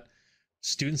to that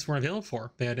students weren't available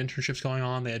for. They had internships going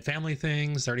on, they had family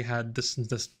things, they already had this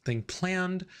thing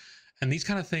planned, and these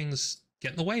kind of things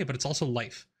get in the way, but it's also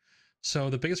life. So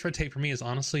the biggest red tape for me is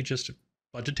honestly just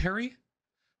budgetary,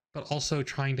 but also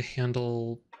trying to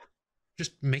handle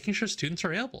just making sure students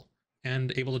are able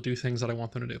and able to do things that I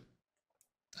want them to do.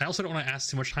 I also don't want to ask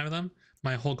too much time of them.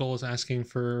 My whole goal is asking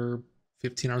for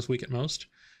 15 hours a week at most.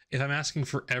 If I'm asking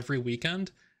for every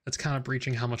weekend, that's kind of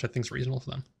breaching how much I think is reasonable for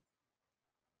them.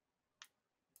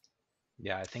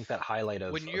 Yeah, I think that highlight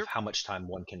of how much time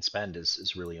one can spend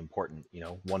is really important. You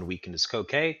know, one weekend is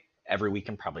okay, every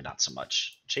weekend probably not so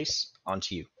much. Chase, on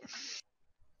to you.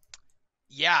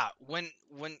 Yeah, when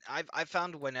I've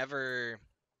found whenever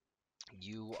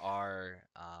you are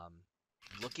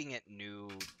looking at new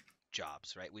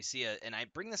jobs, right? We see and I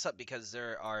bring this up because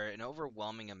there are an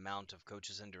overwhelming amount of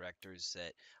coaches and directors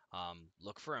that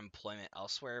look for employment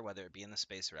elsewhere, whether it be in the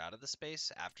space or out of the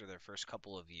space, after their first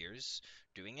couple of years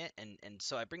doing it. And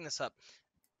so I bring this up.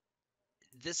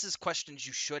 This is questions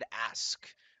you should ask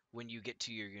when you get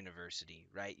to your university,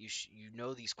 right? You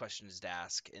know these questions to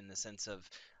ask in the sense of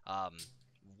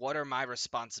what are my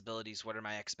responsibilities, what are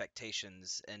my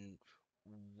expectations, and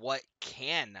what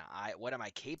am I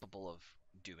capable of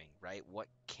doing, right? What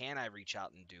can I reach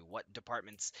out and do? What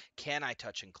departments can I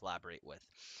touch and collaborate with?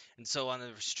 And so on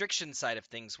the restriction side of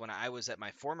things, when I was at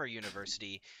my former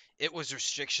university, it was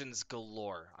restrictions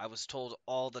galore. I was told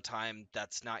all the time,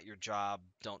 that's not your job.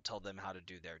 Don't tell them how to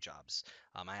do their jobs.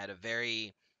 I had a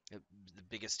very The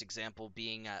biggest example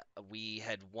being we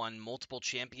had won multiple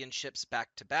championships back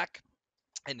to back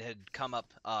and had come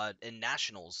up in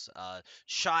nationals,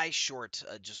 shy short,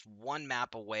 just one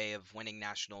map away of winning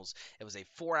nationals. It was a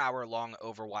 4-hour long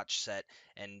Overwatch set,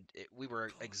 and we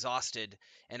were exhausted.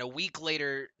 And a week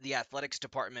later, the athletics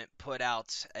department put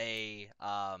out a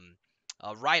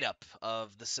write-up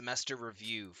of the semester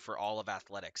review for all of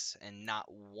athletics, and not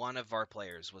one of our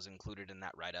players was included in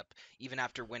that write-up, even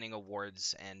after winning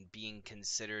awards and being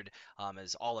considered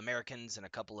as All-Americans in a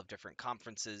couple of different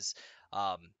conferences.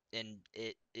 And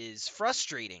it is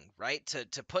frustrating, right,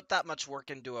 to put that much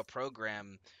work into a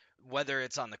program, whether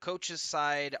it's on the coach's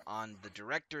side, on the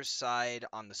director's side,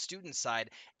 on the student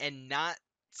side, and not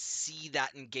see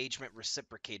that engagement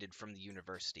reciprocated from the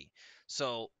university.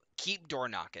 So keep door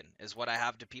knocking is what I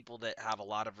have to people that have a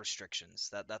lot of restrictions.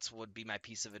 That's would be my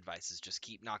piece of advice, is just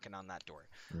keep knocking on that door.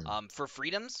 For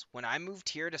freedoms, when I moved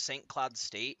here to St. Cloud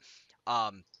State,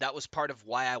 that was part of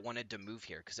why I wanted to move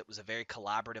here, because it was a very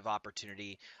collaborative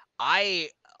opportunity. I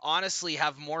honestly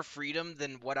have more freedom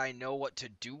than what I know what to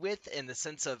do with, in the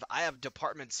sense of I have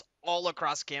departments all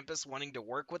across campus wanting to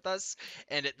work with us.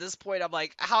 And at this point, I'm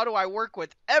like, how do I work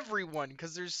with everyone?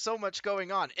 Because there's so much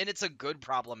going on. And it's a good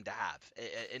problem to have,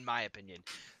 in my opinion.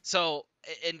 So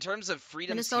in terms of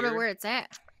freedoms Minnesota, here, where it's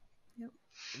at.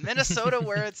 Minnesota,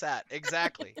 where it's at.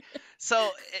 Exactly. So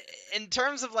in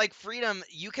terms of like freedom,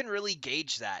 you can really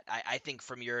gauge that, I think,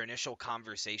 from your initial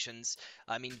conversations.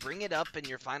 I mean, bring it up in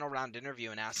your final round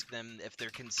interview and ask them if they're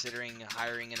considering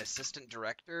hiring an assistant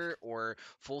director or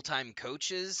full-time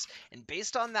coaches. And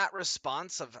based on that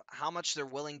response of how much they're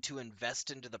willing to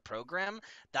invest into the program,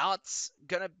 that's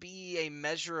going to be a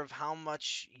measure of how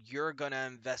much you're going to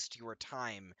invest your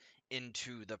time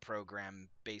into the program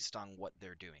based on what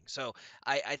they're doing. So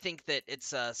I think that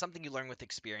it's something you learn with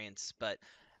experience, but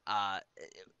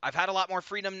I've had a lot more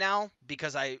freedom now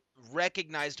because I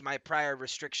recognized my prior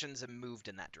restrictions and moved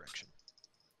in that direction.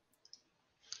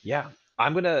 Yeah,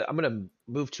 I'm gonna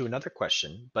move to another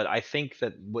question, but I think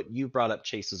that what you brought up,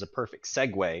 Chase, is a perfect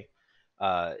segue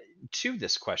to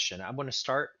this question. I'm going to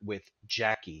start with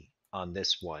Jacquie on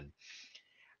this one.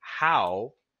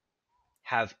 How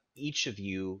have each of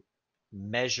you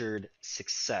measured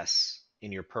success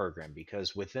in your program?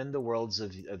 Because within the worlds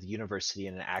of university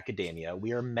and academia,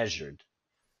 we are measured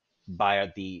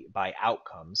by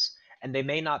outcomes, and they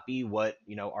may not be what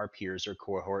our peers or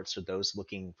cohorts or those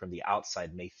looking from the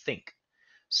outside may think.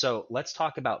 So let's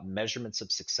talk about measurements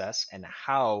of success and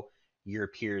how your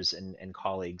peers and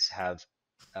colleagues have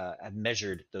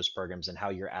measured those programs, and how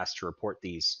you're asked to report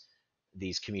these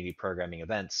community programming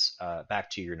events back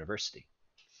to your university.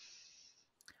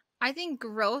 I think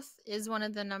growth is one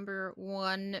of the number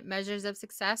one measures of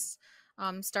success.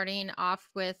 Starting off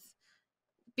with,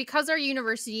 because our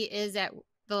university is at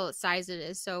the size it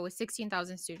is, so with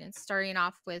 16,000 students, starting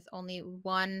off with only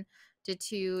 1 to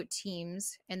 2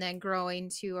 teams, and then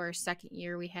growing to our second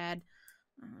year, we had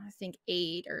I think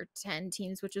 8 or 10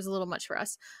 teams, which was a little much for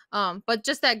us. But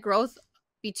just that growth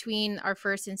between our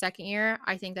first and second year,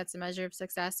 I think that's a measure of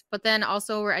success. But then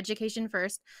also, we're education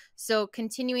first. So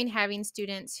continuing having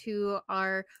students who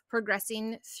are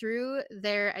progressing through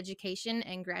their education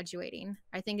and graduating.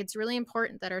 I think it's really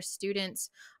important that our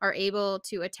students are able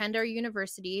to attend our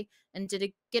university and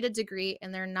get a degree,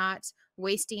 and they're not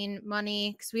wasting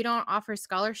money, because we don't offer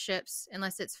scholarships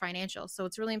unless it's financial. So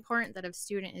it's really important that if a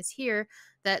student is here,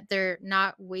 that they're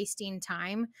not wasting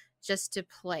time just to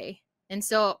play. And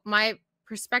so my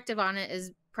perspective on it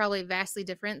is probably vastly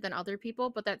different than other people,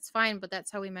 but that's fine. But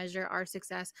that's how we measure our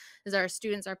success, is our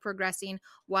students are progressing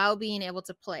while being able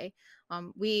to play.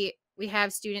 We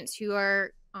have students who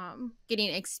are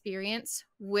getting experience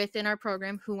within our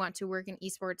program who want to work in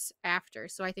esports after.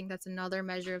 So I think that's another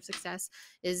measure of success,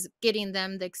 is getting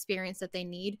them the experience that they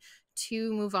need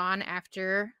to move on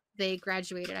after they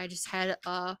graduated. I just had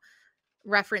a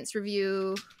reference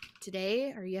review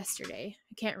today or yesterday,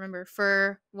 I can't remember,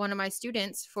 for one of my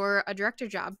students for a director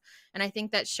job. And I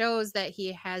think that shows that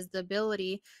he has the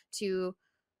ability to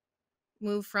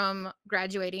move from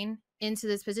graduating into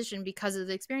this position because of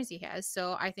the experience he has.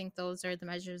 So I think those are the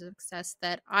measures of success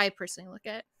that I personally look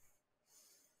at.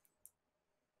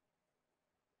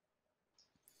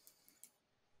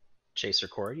 Chase or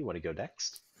Cora, you want to go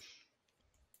next?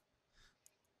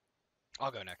 I'll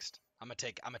go next. I'm gonna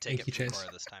take Thank it you, from Chase.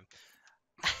 Cora this time.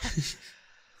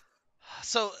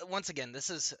 So once again, this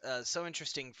is so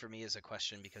interesting for me as a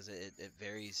question, because it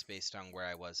varies based on where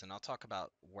I was, and I'll talk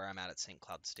about where I'm at St.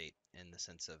 Cloud State in the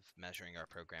sense of measuring our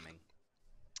programming.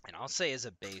 And I'll say, as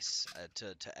a base,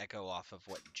 to echo off of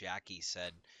what Jacquie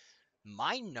said,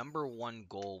 My number one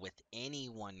goal with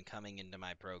anyone coming into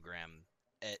my program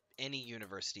at any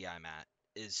university I'm at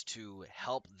is to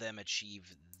help them achieve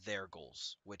their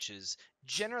goals, which is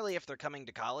generally, if they're coming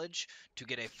to college, to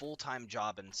get a full-time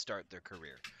job and start their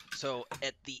career. So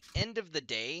at the end of the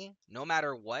day, no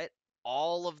matter what,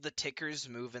 all of the tickers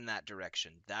move in that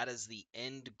direction. That is the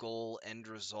end goal, end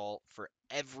result for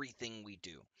everything we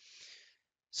do.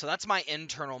 So that's my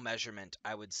internal measurement,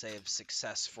 I would say, of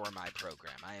success for my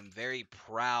program. I am very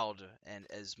proud, and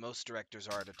as most directors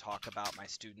are, to talk about my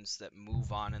students that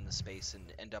move on in the space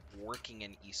and end up working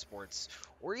in esports,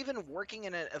 or even working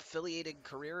in an affiliated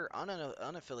career,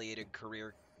 unaffiliated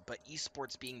career, but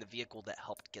esports being the vehicle that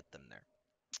helped get them there.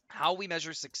 How we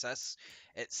measure success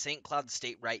at St. Cloud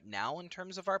State right now in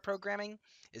terms of our programming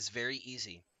is very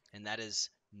easy, and that is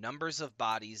numbers of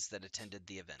bodies that attended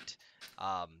the event.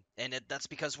 That's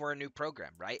because we're a new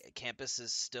program, right? Campus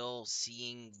is still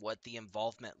seeing what the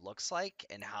involvement looks like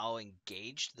and how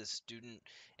engaged the student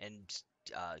and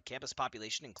campus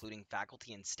population, including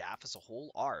faculty and staff as a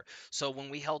whole, are. So when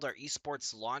we held our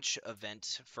esports launch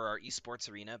event for our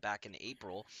esports arena back in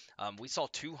April, we saw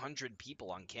 200 people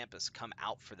on campus come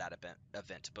out for that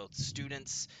event, both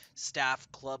students, staff,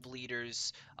 club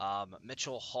leaders,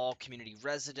 Mitchell Hall community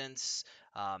residents.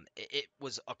 It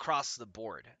was across the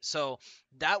board. So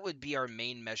that would be our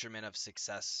main measurement of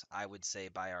success, I would say,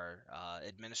 by our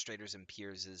administrators and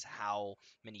peers, is how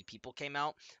many people came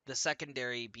out. The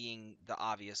secondary being the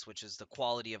obvious, which is the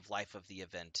quality of life of the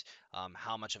event.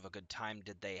 How much of a good time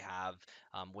did they have?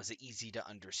 Was it easy to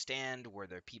understand? Were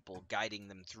there people guiding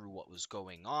them through what was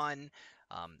going on?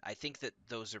 I think that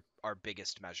those are our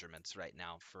biggest measurements right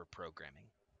now for programming.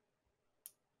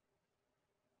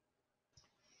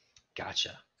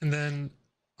 Gotcha. And then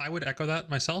I would echo that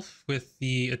myself with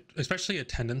especially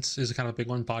attendance is kind of a big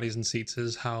one. Bodies and seats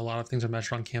is how a lot of things are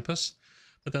measured on campus.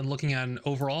 But then looking at an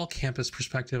overall campus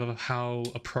perspective of how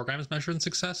a program is measured in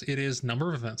success, it is number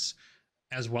of events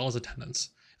as well as attendance.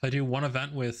 If I do one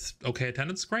event with okay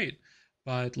attendance, great.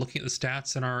 But looking at the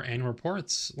stats in our annual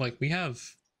reports, like we have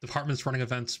departments running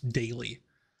events daily.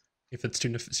 If it's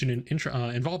student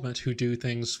involvement, who do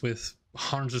things with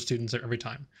hundreds of students every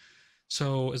time.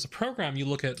 So as a program, you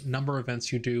look at number of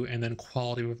events you do and then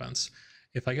quality of events.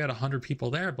 If I get 100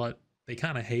 people there, but they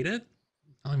kind of hate it,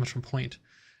 not much of a point.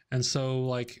 And so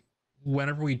like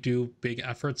whenever we do big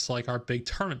efforts like our big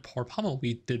tournament, Poor Pummel,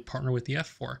 we did partner with the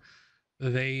F4.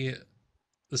 The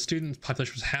student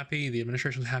population was happy, the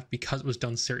administration was happy because it was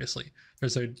done seriously.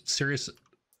 There's a serious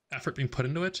effort being put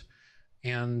into it,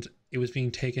 and it was being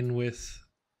taken with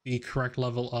the correct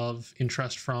level of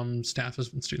interest from staff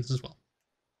and students as well.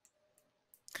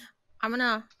 I'm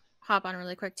gonna hop on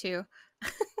really quick too,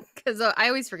 because I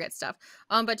always forget stuff.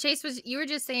 But Chase, you were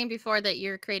just saying before that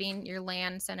you're creating your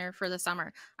LAN center for the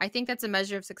summer. I think that's a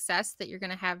measure of success that you're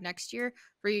gonna have next year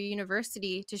for your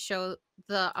university to show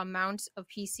the amount of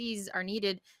PCs are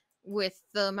needed with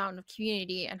the amount of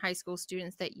community and high school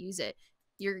students that use it.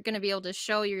 You're going to be able to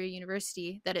show your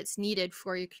university that it's needed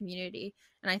for your community.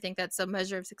 And I think that's a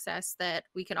measure of success that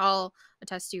we can all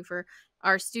attest to. For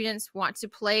our students want to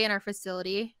play in our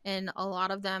facility, and a lot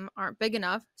of them aren't big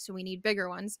enough, so we need bigger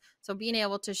ones. So being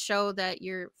able to show that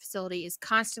your facility is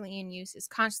constantly in use, is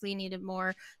constantly needed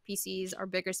more PCs or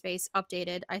bigger space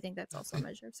updated, I think that's also a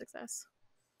measure of success.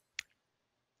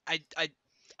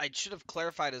 I should have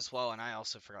clarified as well, and I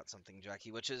also forgot something,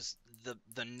 Jackie, which is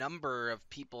the number of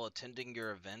people attending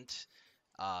your event.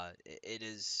 It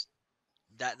is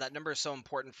that number is so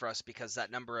important for us because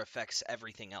that number affects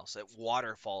everything else. It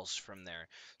waterfalls from there.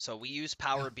 So we use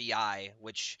Power BI,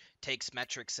 which takes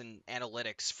metrics and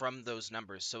analytics from those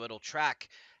numbers. So it'll track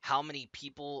how many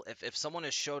people, if someone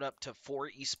has showed up to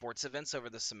 4 esports events over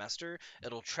the semester,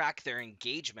 it'll track their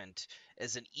engagement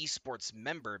as an esports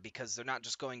member, because they're not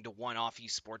just going to one-off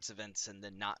esports events and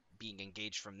then not being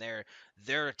engaged from there.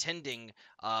 They're attending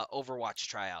Overwatch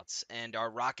tryouts and our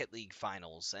Rocket League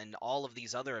finals and all of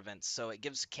these other events. So it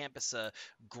gives campus a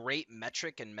great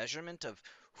metric and measurement of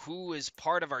who is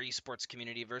part of our esports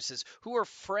community versus who are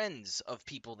friends of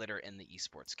people that are in the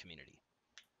esports community.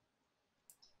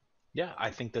 Yeah,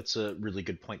 I think that's a really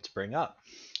good point to bring up.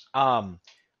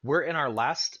 We're in our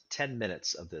last 10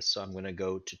 minutes of this, so I'm going to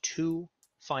go to 2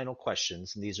 final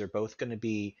questions, and these are both going to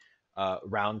be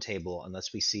round table,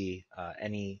 unless we see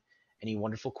any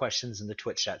wonderful questions in the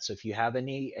Twitch chat. So if you have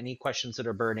any questions that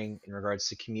are burning in regards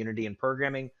to community and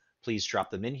programming, please drop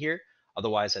them in here.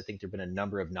 Otherwise, I think there have been a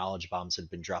number of knowledge bombs that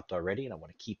have been dropped already, and I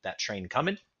want to keep that train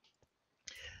coming.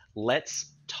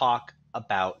 Let's talk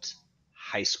about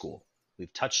high school.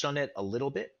 We've touched on it a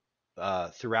little bit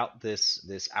throughout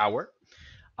this hour.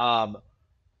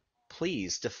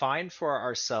 please define for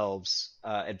ourselves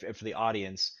and for the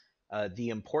audience the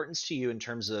importance to you in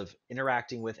terms of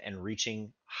interacting with and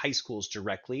reaching high schools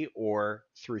directly or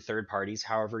through third parties,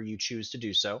 however you choose to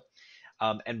do so.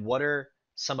 And what are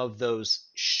some of those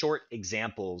short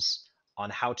examples on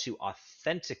how to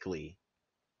authentically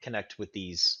connect with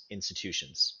these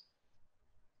institutions?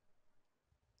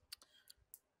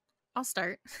 I'll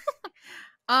start.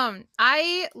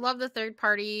 I love the third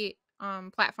party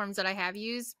platforms that I have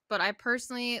used, but I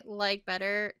personally like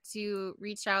better to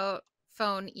reach out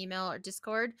phone, email, or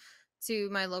Discord to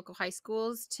my local high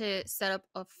schools to set up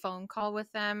a phone call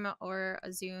with them or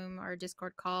a Zoom or a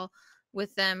Discord call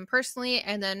with them personally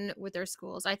and then with their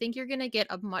schools. I think you're going to get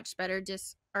a much better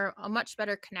a much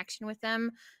better connection with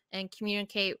them and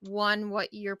communicate, one,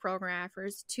 what your program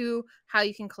offers, two, how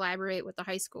you can collaborate with the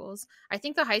high schools. I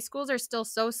think the high schools are still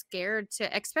so scared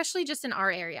to, especially just in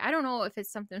our area. I don't know if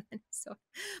it's something in Minnesota,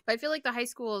 but I feel like the high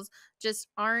schools just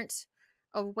aren't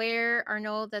aware or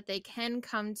know that they can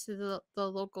come to the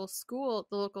local school,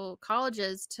 the local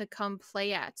colleges to come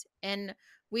play at. And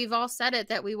we've all said it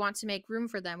that we want to make room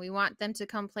for them. We want them to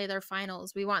come play their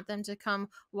finals. We want them to come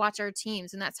watch our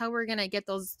teams. And that's how we're going to get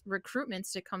those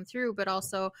recruitments to come through, but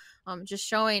also just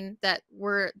showing that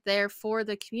we're there for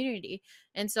the community.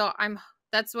 And so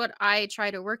that's what I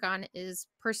try to work on, is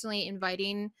personally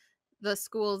inviting the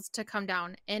schools to come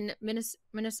down. In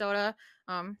Minnesota,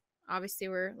 obviously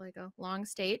we're like a long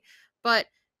state, but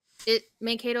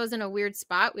Mankato is in a weird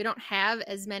spot. We don't have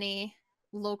as many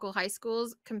local high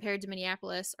schools compared to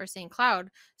Minneapolis or St. Cloud.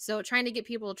 So trying to get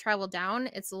people to travel down,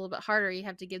 it's a little bit harder. You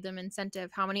have to give them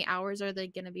incentive. How many hours are they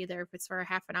going to be there? If it's for a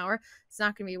half an hour, it's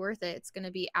not going to be worth it. It's going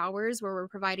to be hours where we're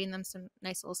providing them some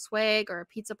nice little swag or a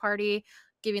pizza party,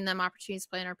 giving them opportunities to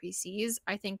play on our PCs.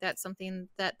 I think that's something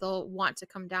that they'll want to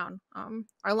come down.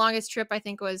 Our longest trip, I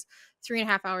think, was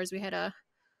 3.5 hours. We had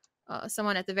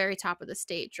someone at the very top of the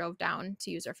state drove down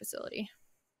to use our facility.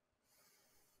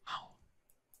 Wow.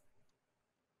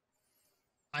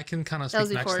 I can kind of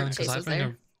speak next then, because I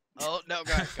bring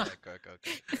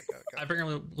I bring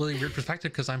a really weird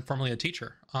perspective because I'm formerly a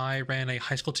teacher. I ran a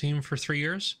high school team for 3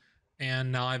 years, and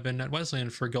now I've been at Wesleyan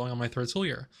for going on my 3rd school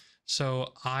year.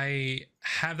 So I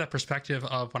have that perspective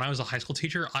of when I was a high school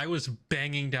teacher, I was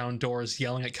banging down doors,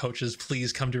 yelling at coaches,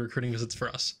 please come do recruiting visits for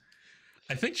us.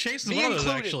 I think Chase is one of those,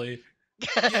 actually.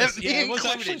 Yes, yeah, it was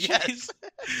actually Chase.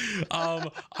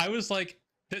 I was like,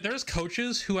 there's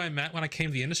coaches who I met when I came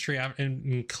to the industry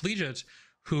in collegiate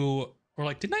who were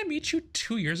like, didn't I meet you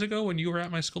 2 years ago when you were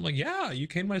at my school? I'm like, yeah, you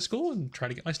came to my school and tried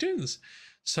to get my students.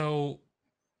 So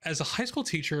as a high school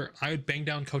teacher, I would bang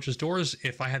down coaches' doors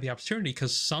if I had the opportunity,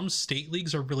 because some state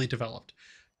leagues are really developed.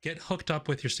 Get hooked up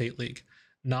with your state league.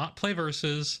 Not play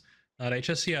versus, not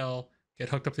HSCL. Get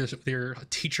hooked up with your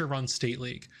teacher-run state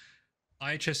league.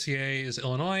 IHSCA is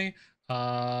Illinois.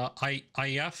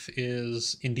 IEF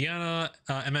is Indiana.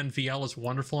 MNVL is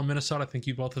wonderful in Minnesota. I think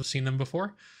you both have seen them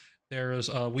before. There's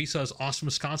WISA is Austin,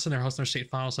 Wisconsin. They're hosting their state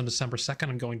finals on December 2nd.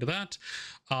 I'm going to that.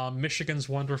 Michigan's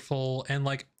wonderful. And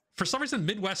like, for some reason,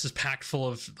 Midwest is packed full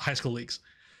of high school leagues.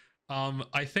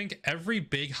 I think every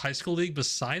big high school league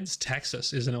besides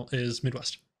Texas is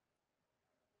Midwest.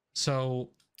 So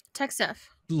TechSF.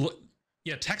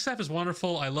 Yeah, TechSF is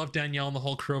wonderful. I love Danielle and the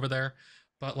whole crew over there.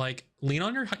 But like, lean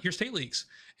on your state leagues,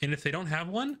 and if they don't have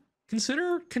one,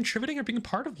 consider contributing or being a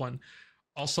part of one.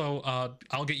 Also,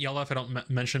 I'll get yelled at if I don't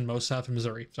mention MOSAF in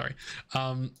Missouri. Sorry,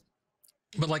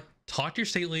 but like, talk to your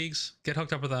state leagues, get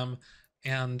hooked up with them,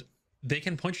 and they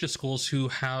can point you to schools who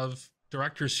have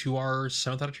directors who are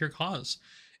sympathetic to your cause.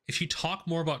 If you talk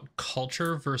more about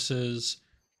culture versus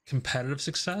competitive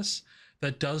success,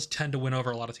 that does tend to win over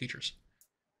a lot of teachers.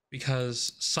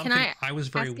 Because something I was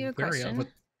very wary of.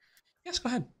 Yes, go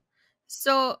ahead.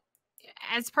 So,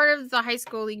 as part of the high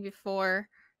school league before,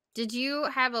 did you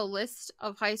have a list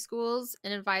of high schools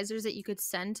and advisors that you could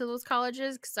send to those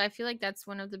colleges? Because I feel like that's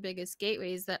one of the biggest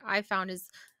gateways that I found is,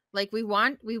 like, we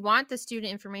want the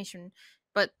student information,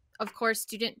 but of course,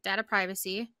 student data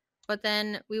privacy. But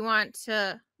then we want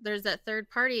there's that third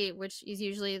party, which is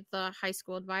usually the high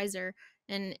school advisor,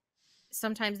 and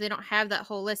sometimes they don't have that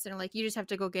whole list, and like, you just have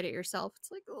to go get it yourself. It's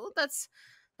like, oh, that's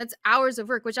hours of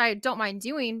work, which I don't mind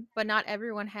doing, but not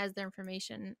everyone has their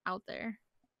information out there.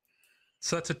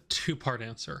 So that's a 2-part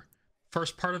answer.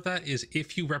 First part of that is,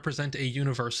 if you represent a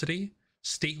university,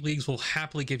 state leagues will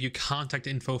happily give you contact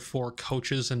info for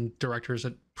coaches and directors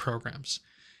at programs.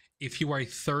 If you are a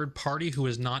third party who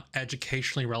is not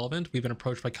educationally relevant, we've been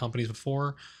approached by companies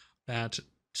before that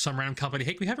some random company,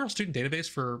 hey, can we have our student database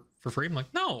for free? I'm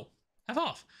like, no, F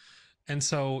off. And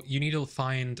so you need to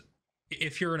find,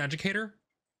 if you're an educator,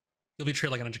 you'll be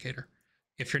treated like an educator.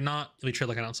 If you're not, you'll be treated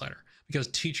like an outsider, because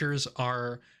teachers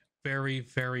are very,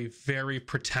 very, very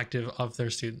protective of their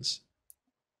students.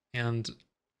 And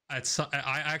I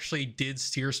actually did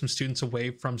steer some students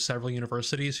away from several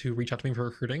universities who reached out to me for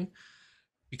recruiting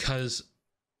because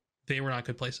they were not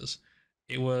good places.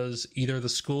 It was either the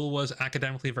school was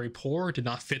academically very poor, did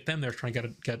not fit them, they were trying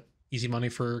to get easy money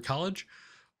for college,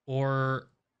 or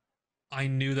I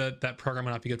knew that that program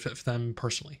would not be a good fit for them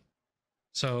personally.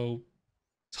 So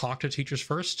talk to teachers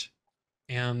first,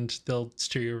 and they'll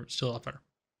steer you still a lot better.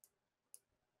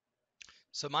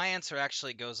 So my answer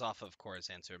actually goes off of Cora's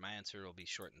answer. My answer will be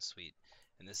short and sweet.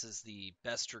 And this is the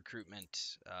best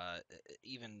recruitment,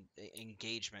 even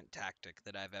engagement tactic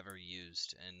that I've ever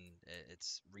used, and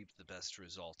it's reaped the best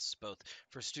results, both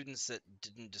for students that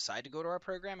didn't decide to go to our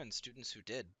program and students who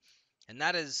did. And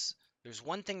that is, there's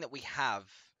one thing that we have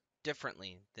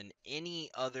differently than any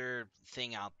other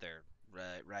thing out there,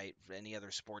 right? Any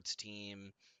other sports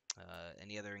team,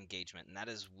 any other engagement, and that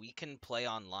is we can play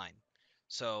online.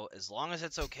 So as long as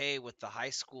it's okay with the high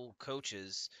school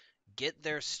coaches, get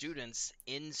their students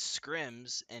in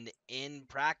scrims and in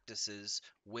practices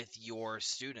with your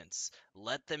students.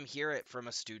 Let them hear it from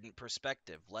a student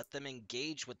perspective. Let them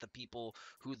engage with the people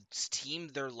whose team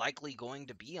they're likely going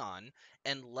to be on,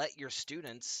 and let your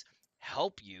students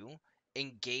help you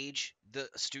engage the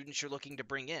students you're looking to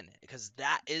bring in, because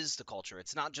that is the culture.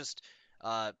 It's not just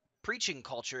preaching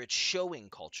culture, it's showing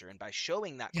culture. And by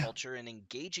showing that culture and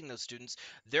engaging those students,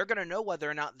 they're going to know whether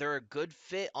or not they're a good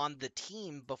fit on the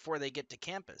team before they get to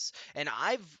campus. And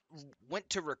I've went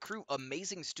to recruit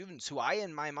amazing students who I,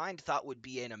 in my mind, thought would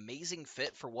be an amazing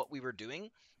fit for what we were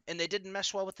doing, and they didn't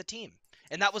mesh well with the team.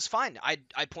 And that was fine.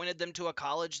 I pointed them to a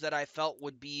college that I felt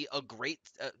would be a great,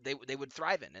 they would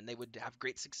thrive in and they would have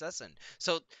great success in.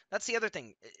 So that's the other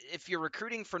thing. If you're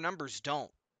recruiting for numbers,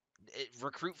 don't.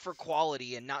 Recruit for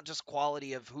quality, and not just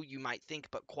quality of who you might think,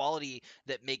 but quality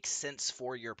that makes sense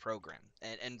for your program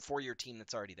and for your team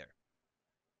that's already there.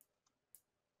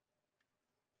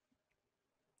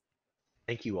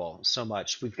 Thank you all so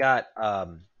much. We've got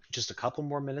just a couple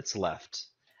more minutes left.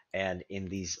 And in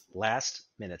these last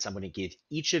minutes, I'm going to give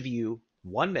each of you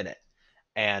 1 minute.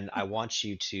 And I want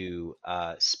you to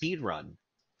speed run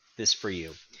this for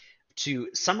you. To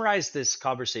summarize this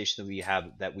conversation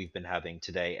that we've been having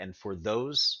today, and for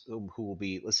those who will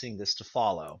be listening this to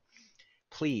follow,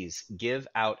 please give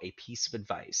out a piece of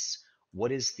advice.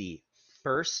 What is the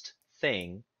first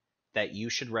thing that you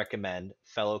should recommend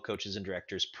fellow coaches and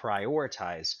directors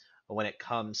prioritize when it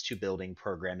comes to building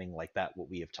programming like that, what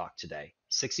we have talked today?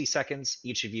 60 seconds,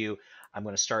 each of you. I'm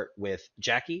going to start with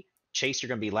Jacquie. Chase, you're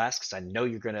going to be last because I know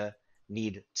you're going to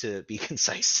need to be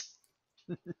concise.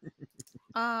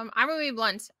 I'm gonna be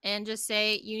blunt and just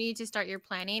say you need to start your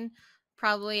planning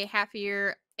probably half a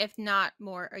year, if not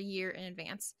more, a year in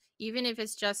advance. Even if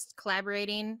it's just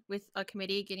collaborating with a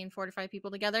committee, getting 4 to 5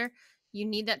 people together, you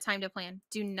need that time to plan.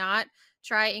 Do not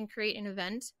try and create an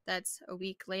event that's a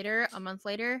week later, a month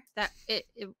later, that it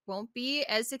won't be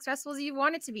as successful as you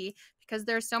want it to be, because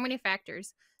there are so many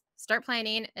factors. Start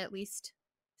planning at least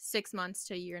 6 months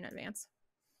to a year in advance.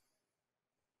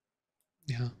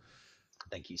 Yeah.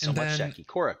 Thank you so much, Jacquie.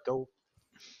 Cora, go.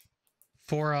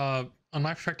 For on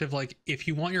my perspective, like, if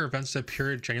you want your events to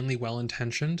appear genuinely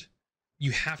well-intentioned,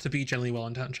 you have to be genuinely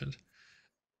well-intentioned.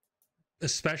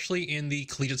 Especially in the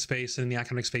collegiate space and in the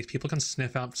academic space, people can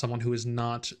sniff out someone who is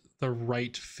not the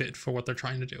right fit for what they're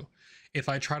trying to do. If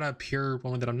I try to appear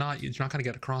one that I'm not, you're not going to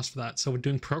get across for that. So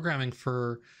doing programming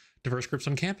for diverse groups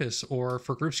on campus, or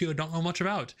for groups you don't know much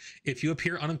about, if you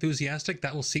appear unenthusiastic,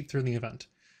 that will seep through in the event.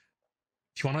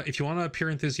 If you want to appear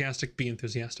enthusiastic, be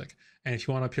enthusiastic. And if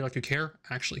you want to appear like you care,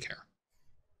 actually care.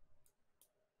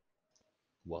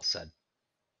 Well said.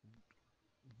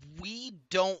 We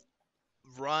don't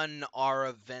run our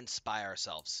events by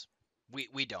ourselves.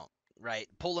 We don't, right?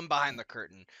 Pull them behind the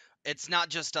curtain. It's not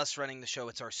just us running the show,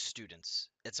 it's our students.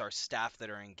 It's our staff that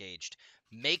are engaged.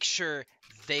 Make sure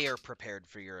they are prepared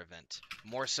for your event,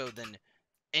 more so than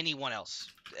anyone else.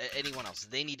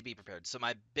 They need to be prepared. So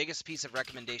my biggest piece of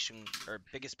recommendation, or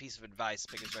biggest piece of advice,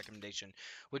 biggest recommendation,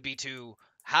 would be to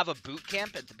have a boot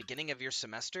camp at the beginning of your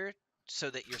semester, so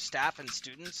that your staff and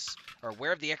students are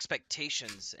aware of the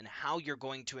expectations and how you're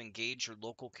going to engage your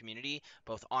local community,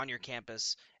 both on your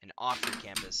campus and off your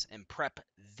campus, and prep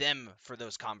them for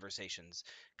those conversations.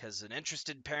 Because an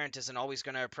interested parent isn't always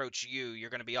going to approach you.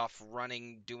 You're going to be off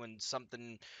running, doing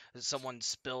something, someone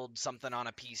spilled something on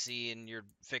a PC and you're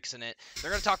fixing it.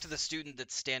 They're going to talk to the student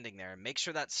that's standing there, and make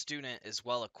sure that student is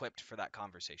well equipped for that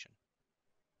conversation.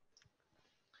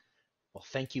 Well,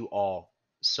 thank you all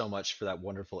so much for that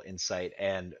wonderful insight.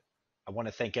 And I want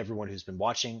to thank everyone who's been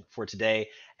watching for today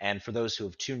and for those who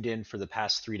have tuned in for the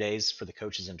past 3 days for the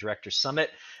Coaches and Directors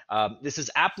Summit. This is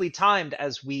aptly timed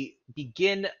as we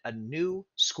begin a new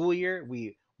school year.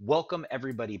 We welcome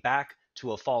everybody back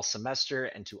to a fall semester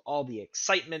and to all the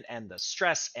excitement and the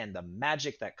stress and the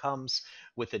magic that comes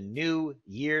with a new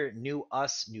year, new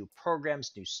us, new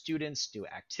programs, new students, new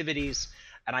activities.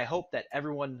 And I hope that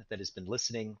everyone that has been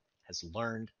listening has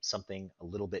learned something a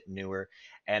little bit newer.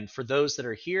 And for those that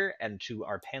are here and to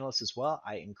our panelists as well,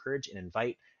 I encourage and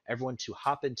invite everyone to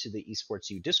hop into the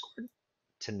EsportsU Discord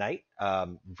tonight,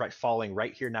 falling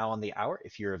right here now on the hour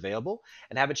if you're available,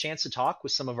 and have a chance to talk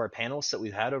with some of our panelists that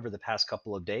we've had over the past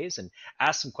couple of days and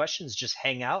ask some questions, just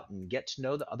hang out and get to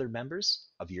know the other members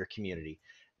of your community.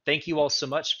 Thank you all so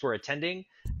much for attending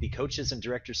the Coaches and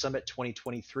Directors Summit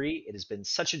 2023. It has been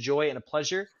such a joy and a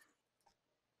pleasure.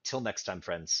 Till next time,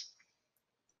 friends.